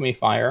them alchemy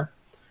fire,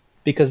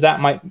 because that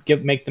might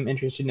make them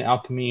interested in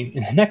alchemy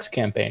in the next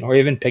campaign, or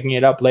even picking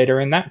it up later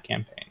in that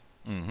campaign,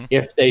 Hmm.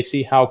 if they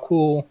see how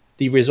cool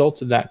the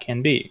results of that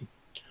can be.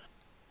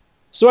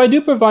 So I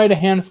do provide a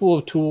handful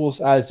of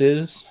tools as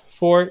is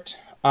for it,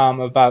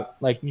 about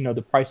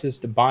the prices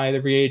to buy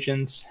the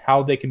reagents,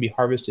 how they can be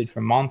harvested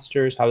from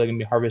monsters, how they can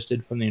be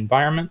harvested from the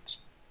environment.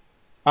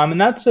 And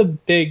that's a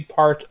big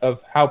part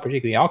of how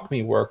particularly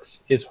alchemy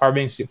works, is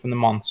harvesting from the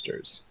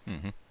monsters.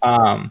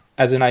 Hmm.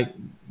 As in,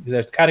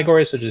 there's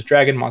categories such as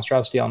dragon,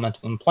 monstrosity,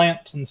 elemental, and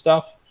plant and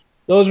stuff.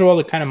 Those are all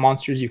the kind of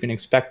monsters you can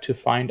expect to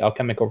find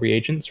alchemical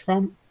reagents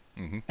from.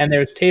 Hmm. And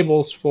there's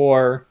tables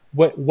for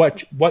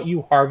what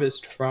you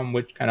harvest from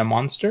which kind of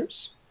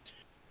monsters,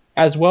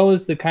 as well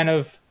as the kind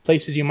of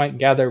places you might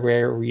gather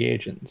rare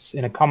reagents.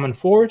 In a common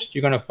forest,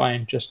 you're going to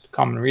find just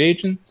common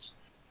reagents,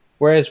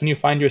 whereas when you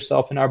find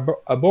yourself in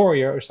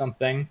Arborea or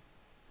something,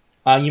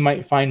 you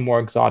might find more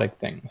exotic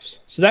things.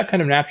 So that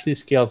kind of naturally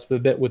scales a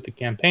bit with the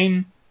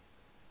campaign.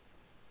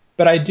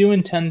 But I do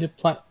intend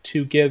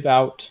to give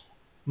out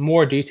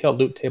more detailed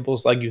loot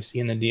tables like you see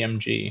in the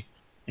DMG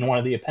in one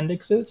of the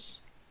appendixes,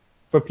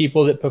 for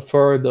people that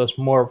prefer those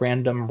more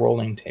random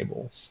rolling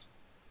tables.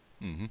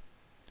 Hmm.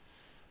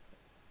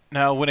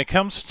 Now, when it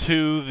comes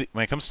to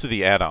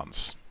the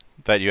add-ons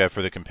that you have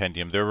for the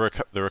compendium, there were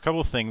a couple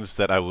of things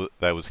that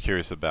that I was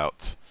curious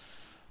about.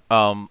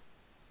 Um,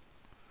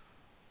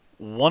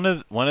 one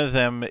of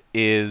them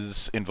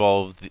is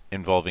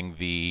involving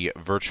the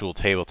virtual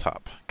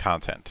tabletop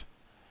content,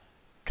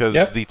 because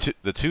Yep.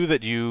 the two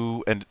that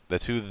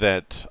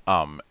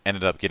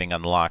ended up getting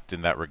unlocked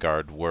in that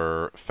regard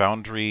were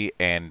Foundry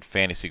and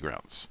Fantasy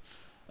Grounds.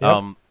 Yep.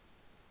 Um,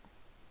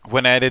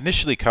 when I had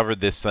initially covered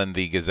this on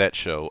the Gazette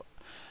show,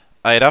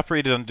 I had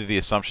operated under the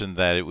assumption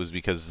that it was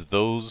because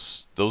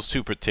those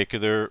two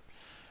particular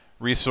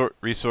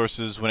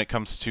resources when it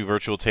comes to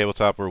virtual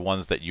tabletop were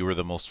ones that you were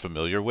the most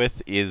familiar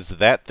with. Is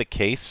that the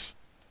case?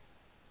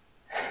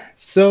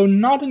 So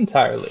not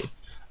entirely.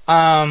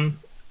 Um,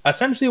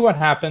 Essentially, what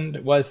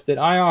happened was that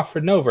I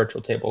offered no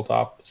virtual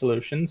tabletop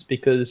solutions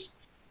because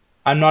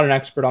I'm not an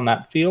expert on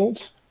that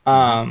field.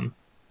 Hmm.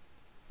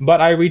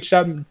 But I reached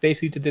out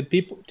basically to the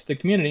people, to the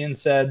community, and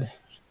said,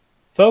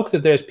 "Folks,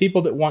 if there's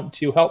people that want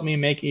to help me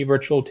make a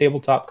virtual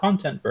tabletop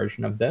content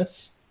version of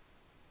this,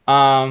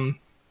 um,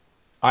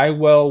 I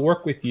will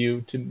work with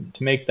you to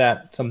make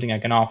that something I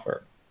can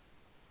offer."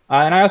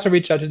 And I also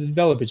reached out to the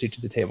developers each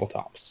of the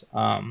tabletops,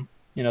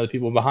 the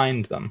people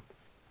behind them.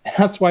 And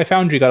that's why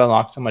Foundry got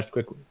unlocked so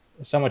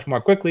much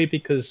more quickly,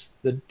 because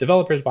the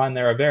developers behind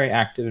there are very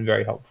active and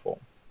very helpful.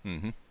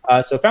 Hmm.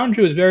 So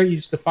Foundry was very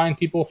easy to find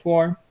people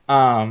for.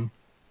 I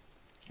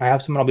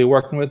have someone I'll be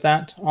working with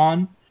that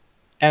on,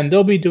 and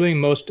they'll be doing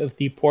most of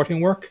the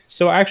porting work.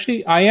 So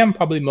actually, I am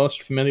probably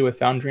most familiar with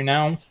Foundry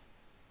now.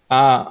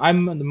 I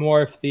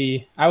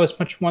was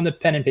much more on the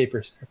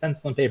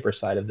pencil and paper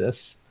side of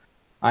this.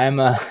 I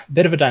am a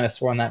bit of a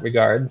dinosaur in that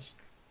regards.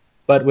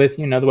 But with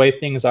the way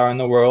things are in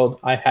the world,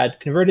 I had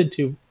converted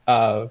to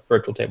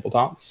virtual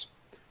tabletops,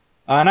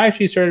 and I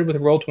actually started with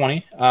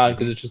Roll20 because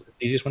Hmm. it's just the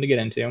easiest one to get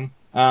into.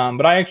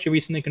 But I actually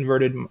recently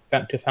converted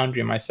to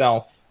Foundry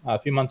myself a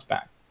few months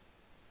back.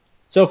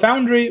 So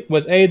Foundry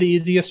was the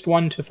easiest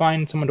one to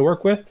find someone to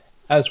work with,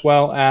 as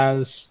well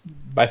as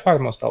by far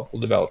the most helpful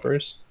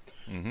developers.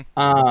 Hmm.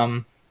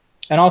 Um,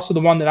 and also the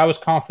one that I was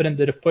confident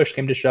that if push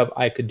came to shove,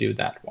 I could do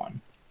that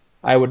one.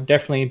 I would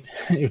definitely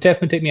it would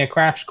definitely take me a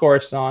crash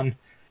course on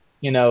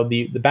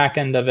the back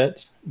end of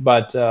it,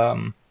 but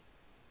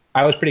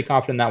I was pretty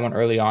confident in that one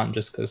early on,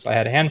 just because I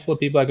had a handful of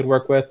people I could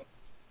work with,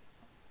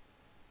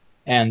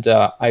 and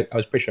I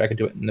was pretty sure I could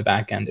do it in the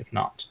back end if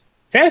not.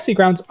 Fantasy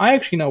Grounds, I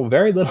actually know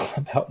very little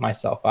about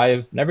myself.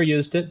 I've never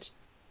used it,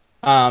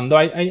 though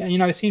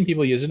I've seen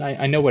people use it.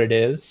 I know what it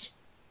is.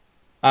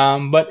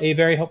 But a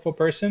very helpful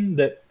person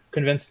that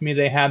convinced me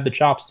they had the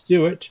chops to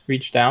do it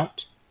reached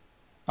out.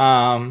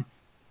 Um,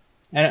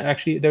 and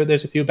actually,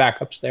 there's a few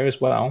backups there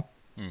as well.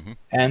 Mm-hmm.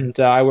 And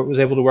I was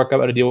able to work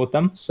out how to deal with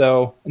them.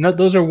 So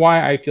those are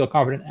why I feel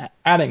confident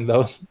adding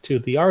those to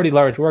the already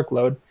large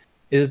workload,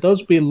 is that those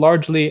will be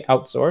largely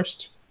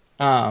outsourced.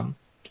 Um,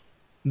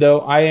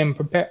 though I am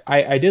prepared,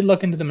 I did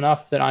look into them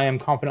enough that I am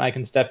confident I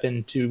can step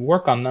in to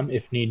work on them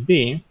if need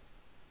be.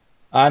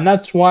 And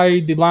that's why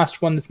the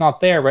last one that's not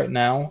there right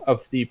now,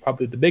 of the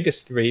probably the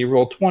biggest three,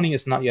 Roll 20,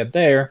 is not yet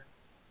there,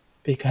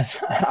 because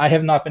I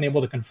have not been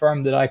able to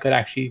confirm that I could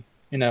actually,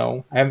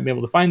 I haven't been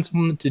able to find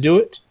someone to do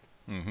it,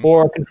 Mm-hmm.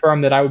 or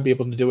confirm that I would be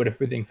able to do it if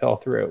everything fell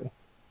through.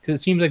 Because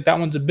it seems like that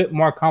one's a bit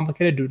more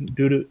complicated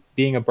due to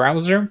being a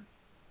browser.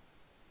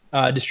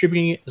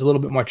 Distributing it is a little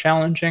bit more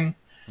challenging.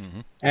 Mm-hmm.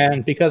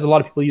 And because a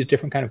lot of people use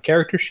different kind of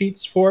character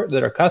sheets for it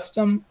that are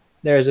custom,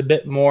 there's a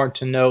bit more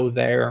to know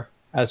there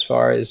as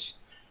far as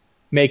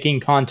making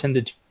content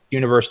that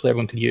universally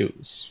everyone could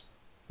use.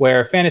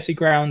 Where Fantasy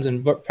Grounds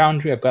and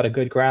Foundry, I've got a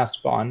good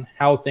grasp on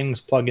how things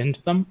plug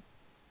into them,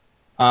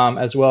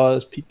 as well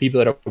as people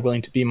that are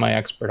willing to be my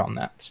expert on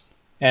that.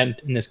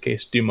 And in this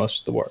case, do most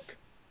of the work.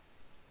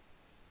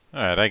 All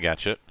right, I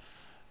gotcha.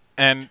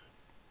 And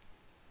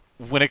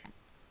when it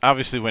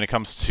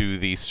comes to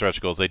the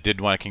stretch goals, I did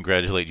want to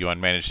congratulate you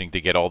on managing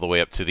to get all the way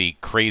up to the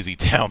crazy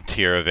town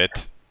tier of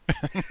it.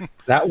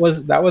 That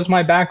was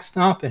my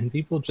backstop, and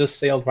people just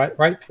sailed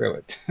right through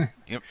it.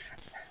 Yep.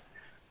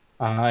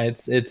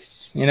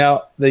 It's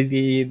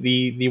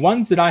the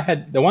ones that I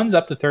had, the ones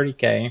up to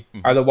 30K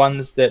are the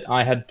ones that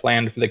I had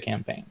planned for the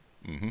campaign.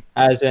 Mm-hmm.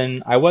 As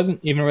in, I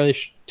wasn't even really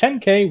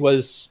 10K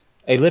was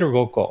a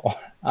literal goal.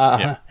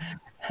 Yeah.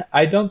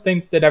 I don't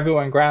think that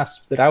everyone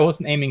grasped that I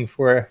wasn't aiming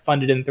for a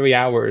funded in 3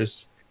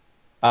 hours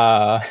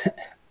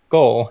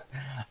goal.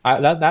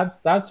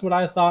 That's what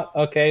I thought.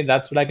 Okay,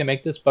 that's what I can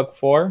make this book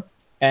for.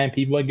 And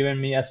people had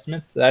given me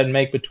estimates that I'd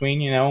make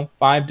between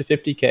 5 to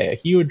 50K, a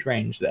huge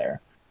range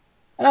there.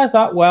 And I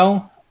thought,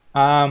 well,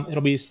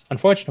 it'll be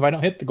unfortunate if I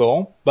don't hit the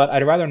goal, but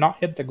I'd rather not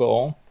hit the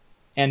goal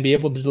and be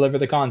able to deliver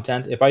the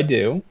content if I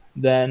do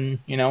than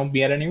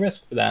be at any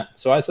risk for that.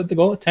 So I set the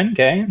goal at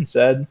 10K and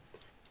said,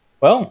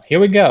 well, here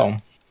we go.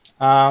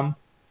 And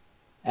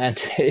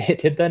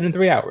it hit that in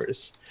 3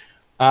 hours.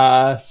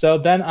 So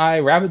then I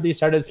rapidly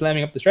started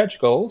slamming up the stretch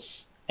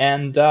goals,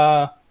 and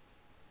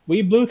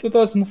we blew through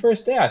those on the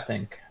first day, I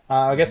think.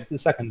 I guess the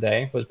second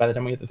day was by the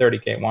time we hit the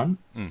 30K one.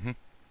 Mm-hmm.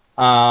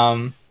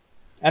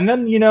 And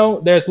then,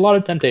 there's a lot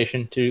of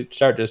temptation to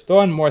start just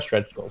throwing more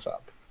stretch goals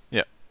up.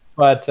 Yeah.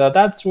 But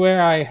that's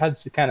where I had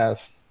to kind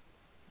of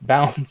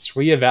balance,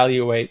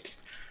 reevaluate,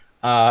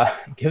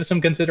 give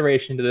some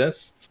consideration to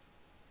this.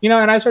 And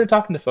I started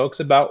talking to folks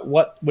about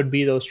what would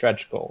be those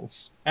stretch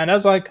goals. And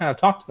as I kind of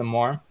talked to them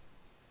more,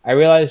 I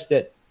realized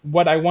that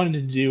what I wanted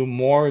to do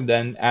more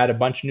than add a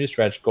bunch of new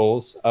stretch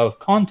goals of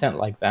content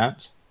like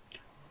that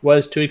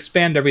was to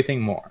expand everything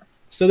more.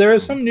 So there are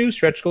some new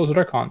stretch goals that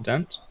are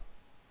content.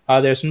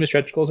 There's some new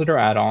stretch goals that are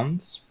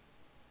add-ons.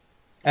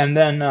 And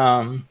then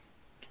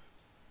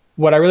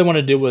what I really want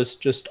to do was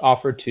just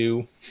offer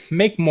to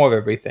make more of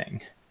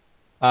everything.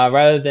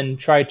 Rather than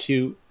try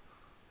to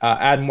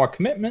add more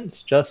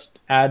commitments, just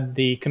add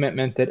the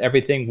commitment that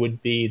everything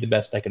would be the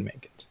best I can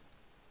make it.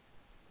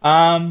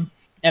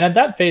 And at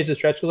that phase of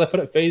stretch goals, I put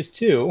up phase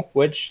 2,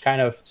 which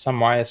kind of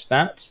summarized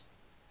that.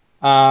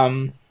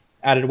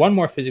 Added one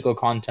more physical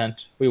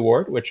content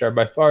reward, which are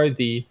by far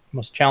the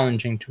most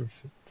challenging to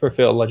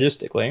fulfill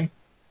logistically.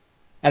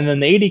 And then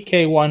the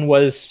 80K one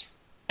was,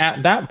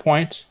 at that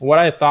point, what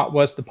I thought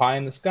was the pie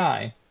in the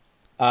sky.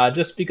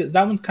 Just because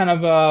that one's kind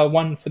of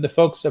one for the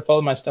folks that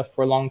follow my stuff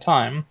for a long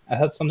time.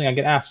 That's something I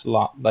get asked a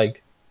lot.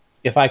 Like,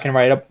 if I can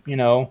write up,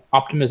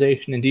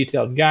 optimization and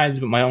detailed guides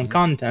with my own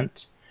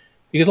content.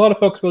 Because a lot of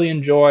folks really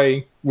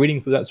enjoy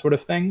reading through that sort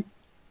of thing.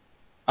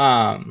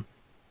 And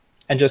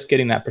just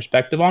getting that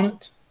perspective on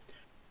it.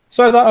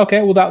 So I thought,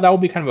 okay, well, that will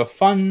be kind of a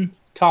fun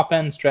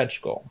top-end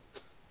stretch goal.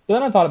 But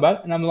then I thought about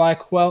it, and I'm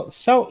like, well,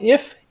 so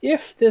if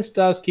this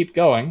does keep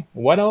going,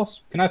 what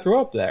else can I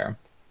throw up there?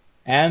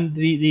 And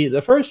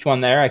the first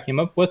one there I came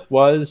up with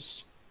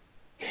was,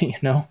 the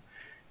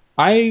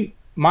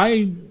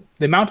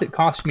amount it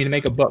costs me to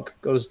make a book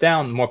goes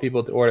down the more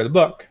people to order the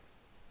book,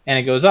 and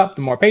it goes up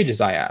the more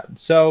pages I add.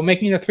 So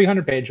making the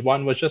 300-page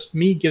one was just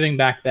me giving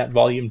back that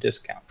volume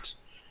discount,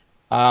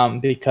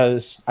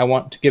 because I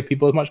want to give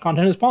people as much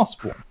content as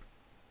possible.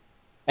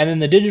 And then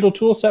the digital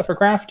tool set for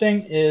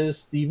crafting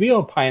is the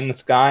real pie in the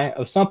sky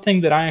of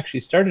something that I actually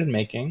started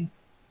making.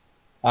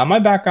 My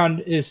background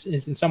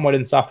is somewhat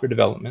in software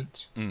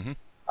development. Mm-hmm.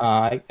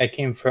 I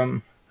came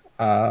from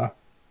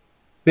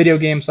video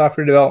game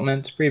software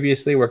development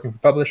previously, working for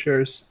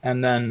publishers,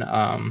 and then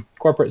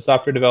corporate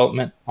software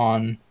development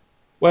on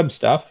web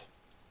stuff.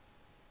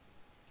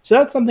 So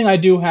that's something I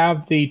do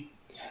have the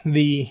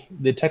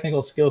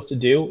technical skills to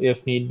do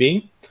if need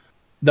be,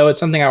 though it's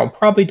something I will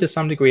probably to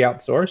some degree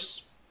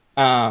outsource.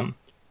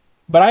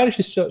 But I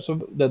actually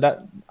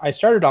I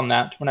started on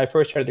that when I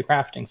first started the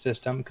crafting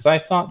system because I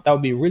thought that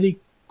would be really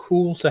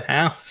cool to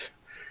have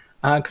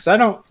because I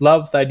don't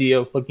love the idea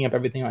of looking up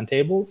everything on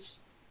tables.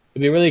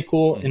 It'd be really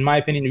cool, in my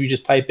opinion, if you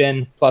just type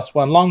in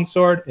 +1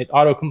 longsword, it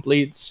auto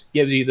completes,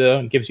 gives you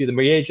the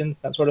reagents,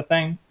 that sort of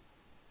thing.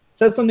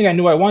 So that's something I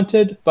knew I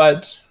wanted,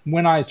 but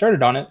when I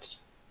started on it,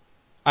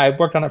 I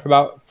worked on it for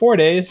about 4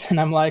 days, and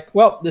I'm like,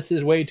 well, this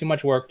is way too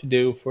much work to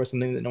do for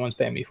something that no one's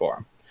paying me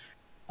for.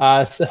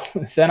 So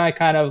then I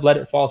kind of let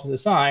it fall to the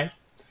side.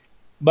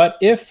 But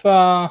if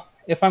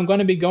I'm going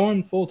to be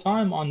going full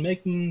time on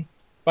making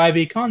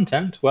 5e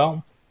content,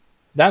 well,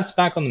 that's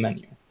back on the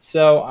menu.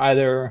 So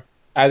either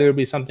it'll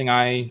be something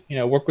I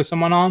work with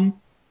someone on,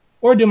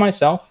 or do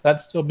myself.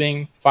 That's still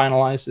being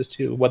finalized as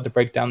to what the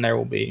breakdown there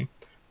will be.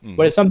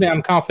 But it's something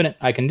I'm confident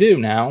I can do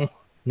now.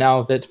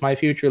 Now that my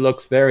future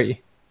looks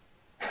very,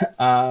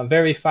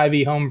 very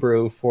 5e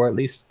homebrew for at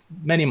least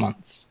many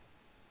months.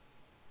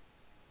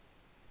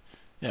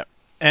 Yeah,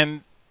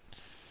 and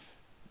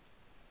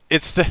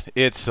it's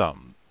definitely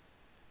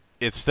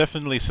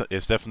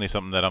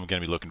something that I'm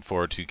going to be looking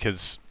forward to,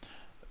 because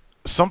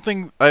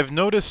I've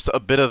noticed a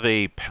bit of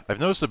a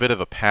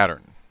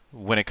pattern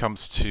when it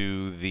comes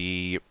to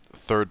the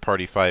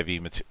third-party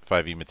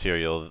 5e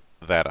material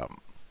that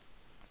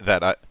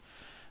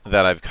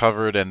I've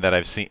covered and that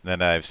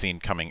I've seen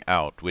coming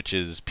out, which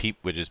is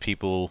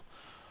people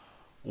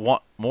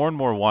more and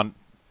more want,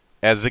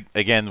 as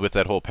again with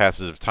that whole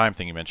passage of time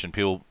thing you mentioned,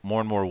 people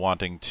more and more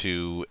wanting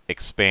to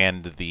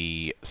expand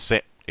the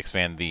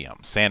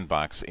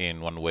sandbox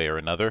in one way or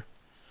another.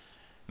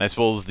 And I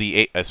suppose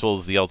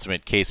the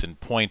ultimate case in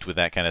point with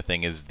that kind of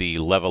thing is the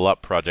Level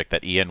Up project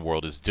that EN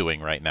World is doing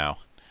right now.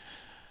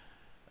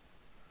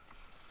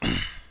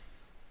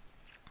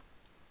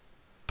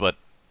 But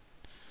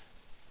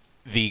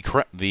the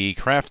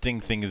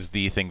crafting thing is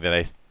the thing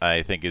that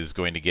I think is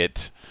going to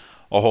get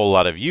a whole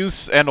lot of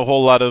use and a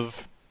whole lot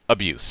of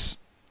abuse.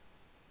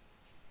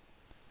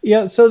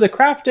 Yeah, so the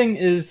crafting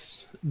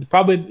is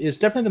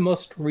definitely the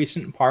most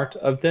recent part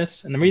of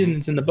this, and the reason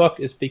it's in the book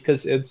is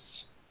because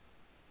it's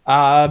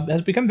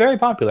has become very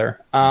popular.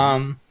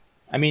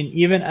 I mean,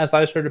 even as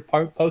I started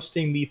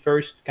posting the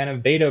first kind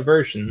of beta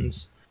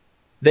versions,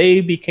 they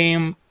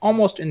became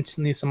almost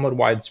instantly somewhat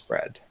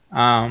widespread.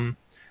 And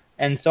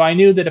so I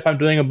knew that if I'm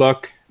doing a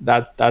book,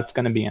 that's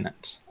going to be in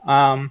it.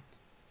 And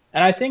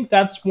I think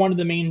that's one of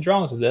the main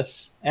draws of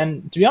this.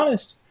 And to be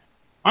honest,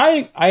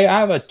 I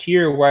have a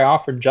tier where I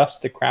offer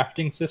just the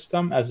crafting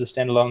system as a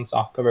standalone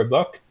softcover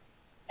book.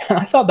 And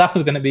I thought that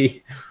was going to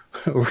be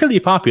really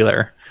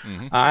popular.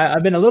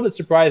 I've been a little bit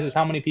surprised as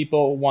how many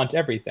people want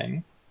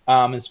everything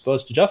as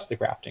opposed to just the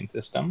crafting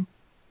system.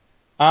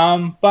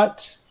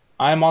 But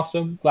I'm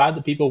also glad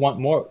that people want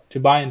more to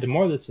buy into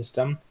more of the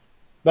system.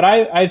 But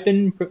I've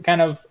been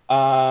kind of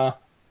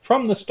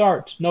from the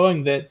start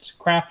knowing that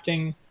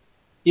crafting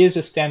is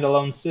a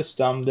standalone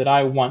system that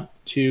I want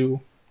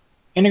to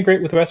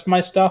integrate with the rest of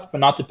my stuff, but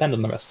not depend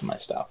on the rest of my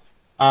stuff.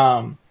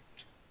 And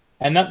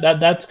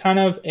that's kind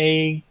of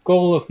a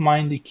goal of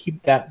mine to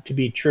keep that to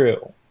be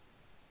true.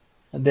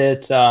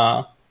 That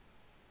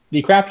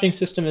the crafting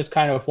system is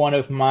kind of one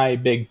of my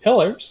big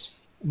pillars,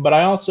 but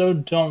I also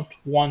don't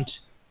want.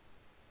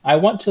 I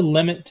want to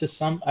limit to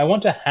some. I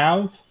want to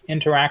have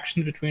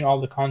interaction between all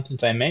the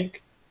content I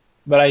make,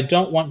 but I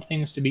don't want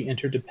things to be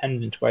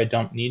interdependent where I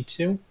don't need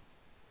to.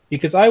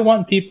 Because I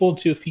want people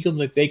to feel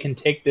like they can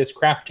take this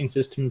crafting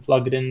system and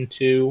plug it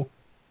into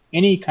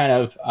any kind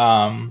of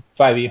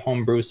 5e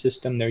homebrew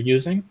system they're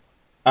using.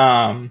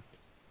 And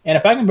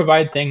if I can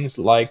provide things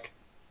like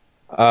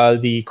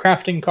the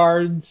crafting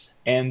cards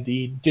and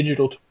the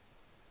digital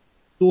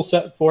tool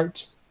set for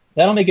it,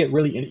 that'll make it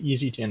really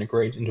easy to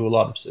integrate into a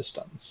lot of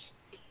systems.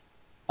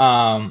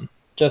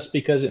 Just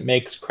because it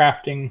makes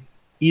crafting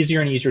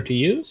easier and easier to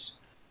use,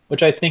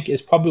 which I think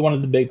is probably one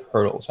of the big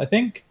hurdles. I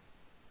think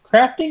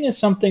crafting is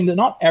something that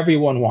not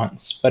everyone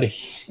wants, but a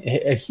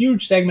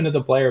huge segment of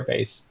the player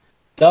base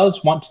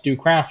does want to do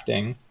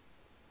crafting.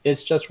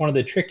 It's just one of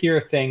the trickier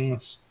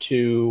things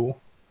to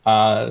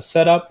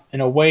set up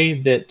in a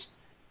way that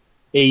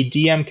a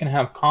DM can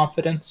have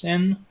confidence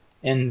in,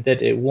 and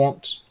that it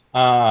won't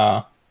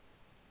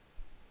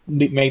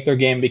make their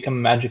game become a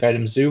magic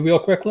item zoo real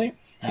quickly.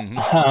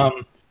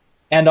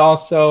 And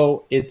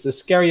also, it's a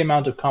scary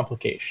amount of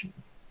complication.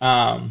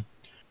 As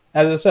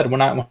I said,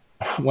 when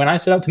I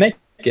set out to make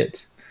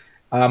it,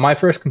 my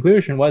first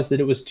conclusion was that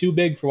it was too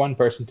big for one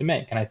person to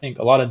make, and I think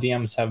a lot of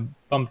DMs have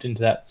bumped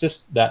into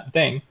that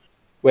thing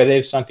where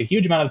they've sunk a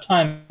huge amount of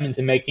time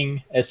into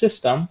making a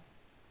system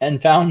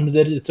and found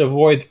that it's a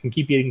void that can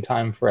keep eating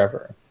time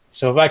forever.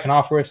 So if I can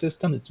offer a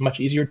system that's much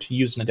easier to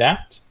use and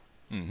adapt,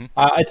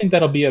 I think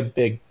that'll be a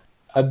big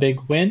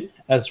win,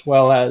 as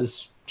well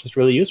as just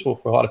really useful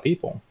for a lot of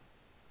people.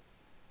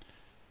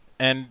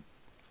 And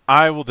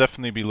I will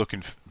definitely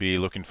be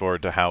looking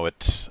forward to how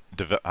it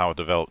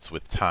develops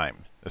with time,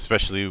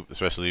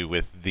 especially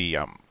with the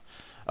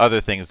other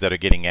things that are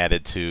getting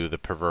added to the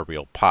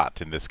proverbial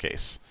pot in this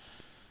case.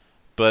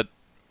 But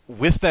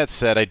with that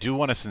said, I do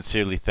want to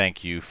sincerely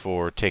thank you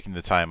for taking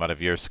the time out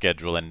of your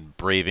schedule and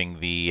braving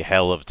the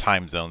hell of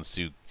time zones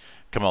to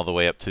come all the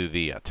way up to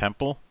the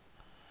temple.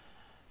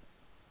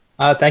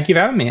 Thank you for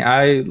having me.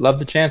 I love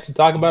the chance to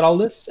talk about all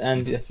this,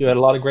 and you had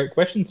a lot of great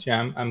questions here.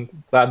 I'm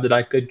glad that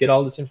I could get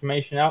all this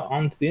information out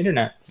onto the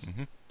internet,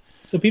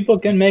 so people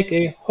can make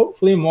a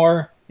hopefully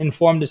more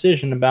informed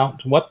decision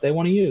about what they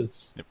want to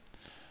use. Yep.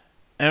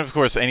 And of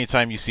course,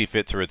 anytime you see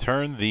fit to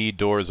return, the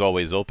door is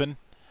always open.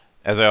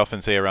 As I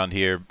often say around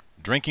here,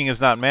 drinking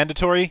is not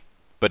mandatory,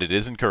 but it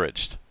is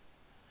encouraged.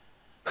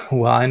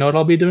 Well, I know what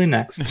I'll be doing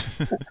next.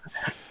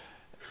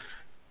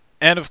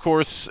 And of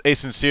course, a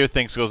sincere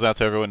thanks goes out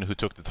to everyone who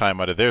took the time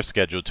out of their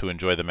schedule to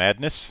enjoy the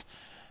madness.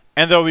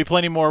 And there will be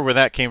plenty more where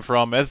that came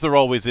from, as there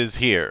always is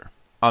here,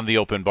 on the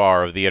open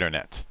bar of the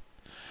internet.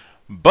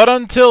 But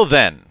until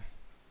then,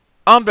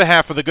 on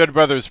behalf of the good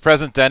brothers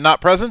present and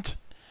not present,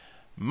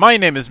 my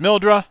name is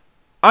Mildra.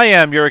 I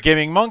am your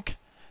gaming monk.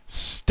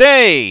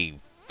 Stay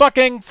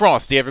fucking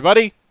frosty,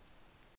 everybody.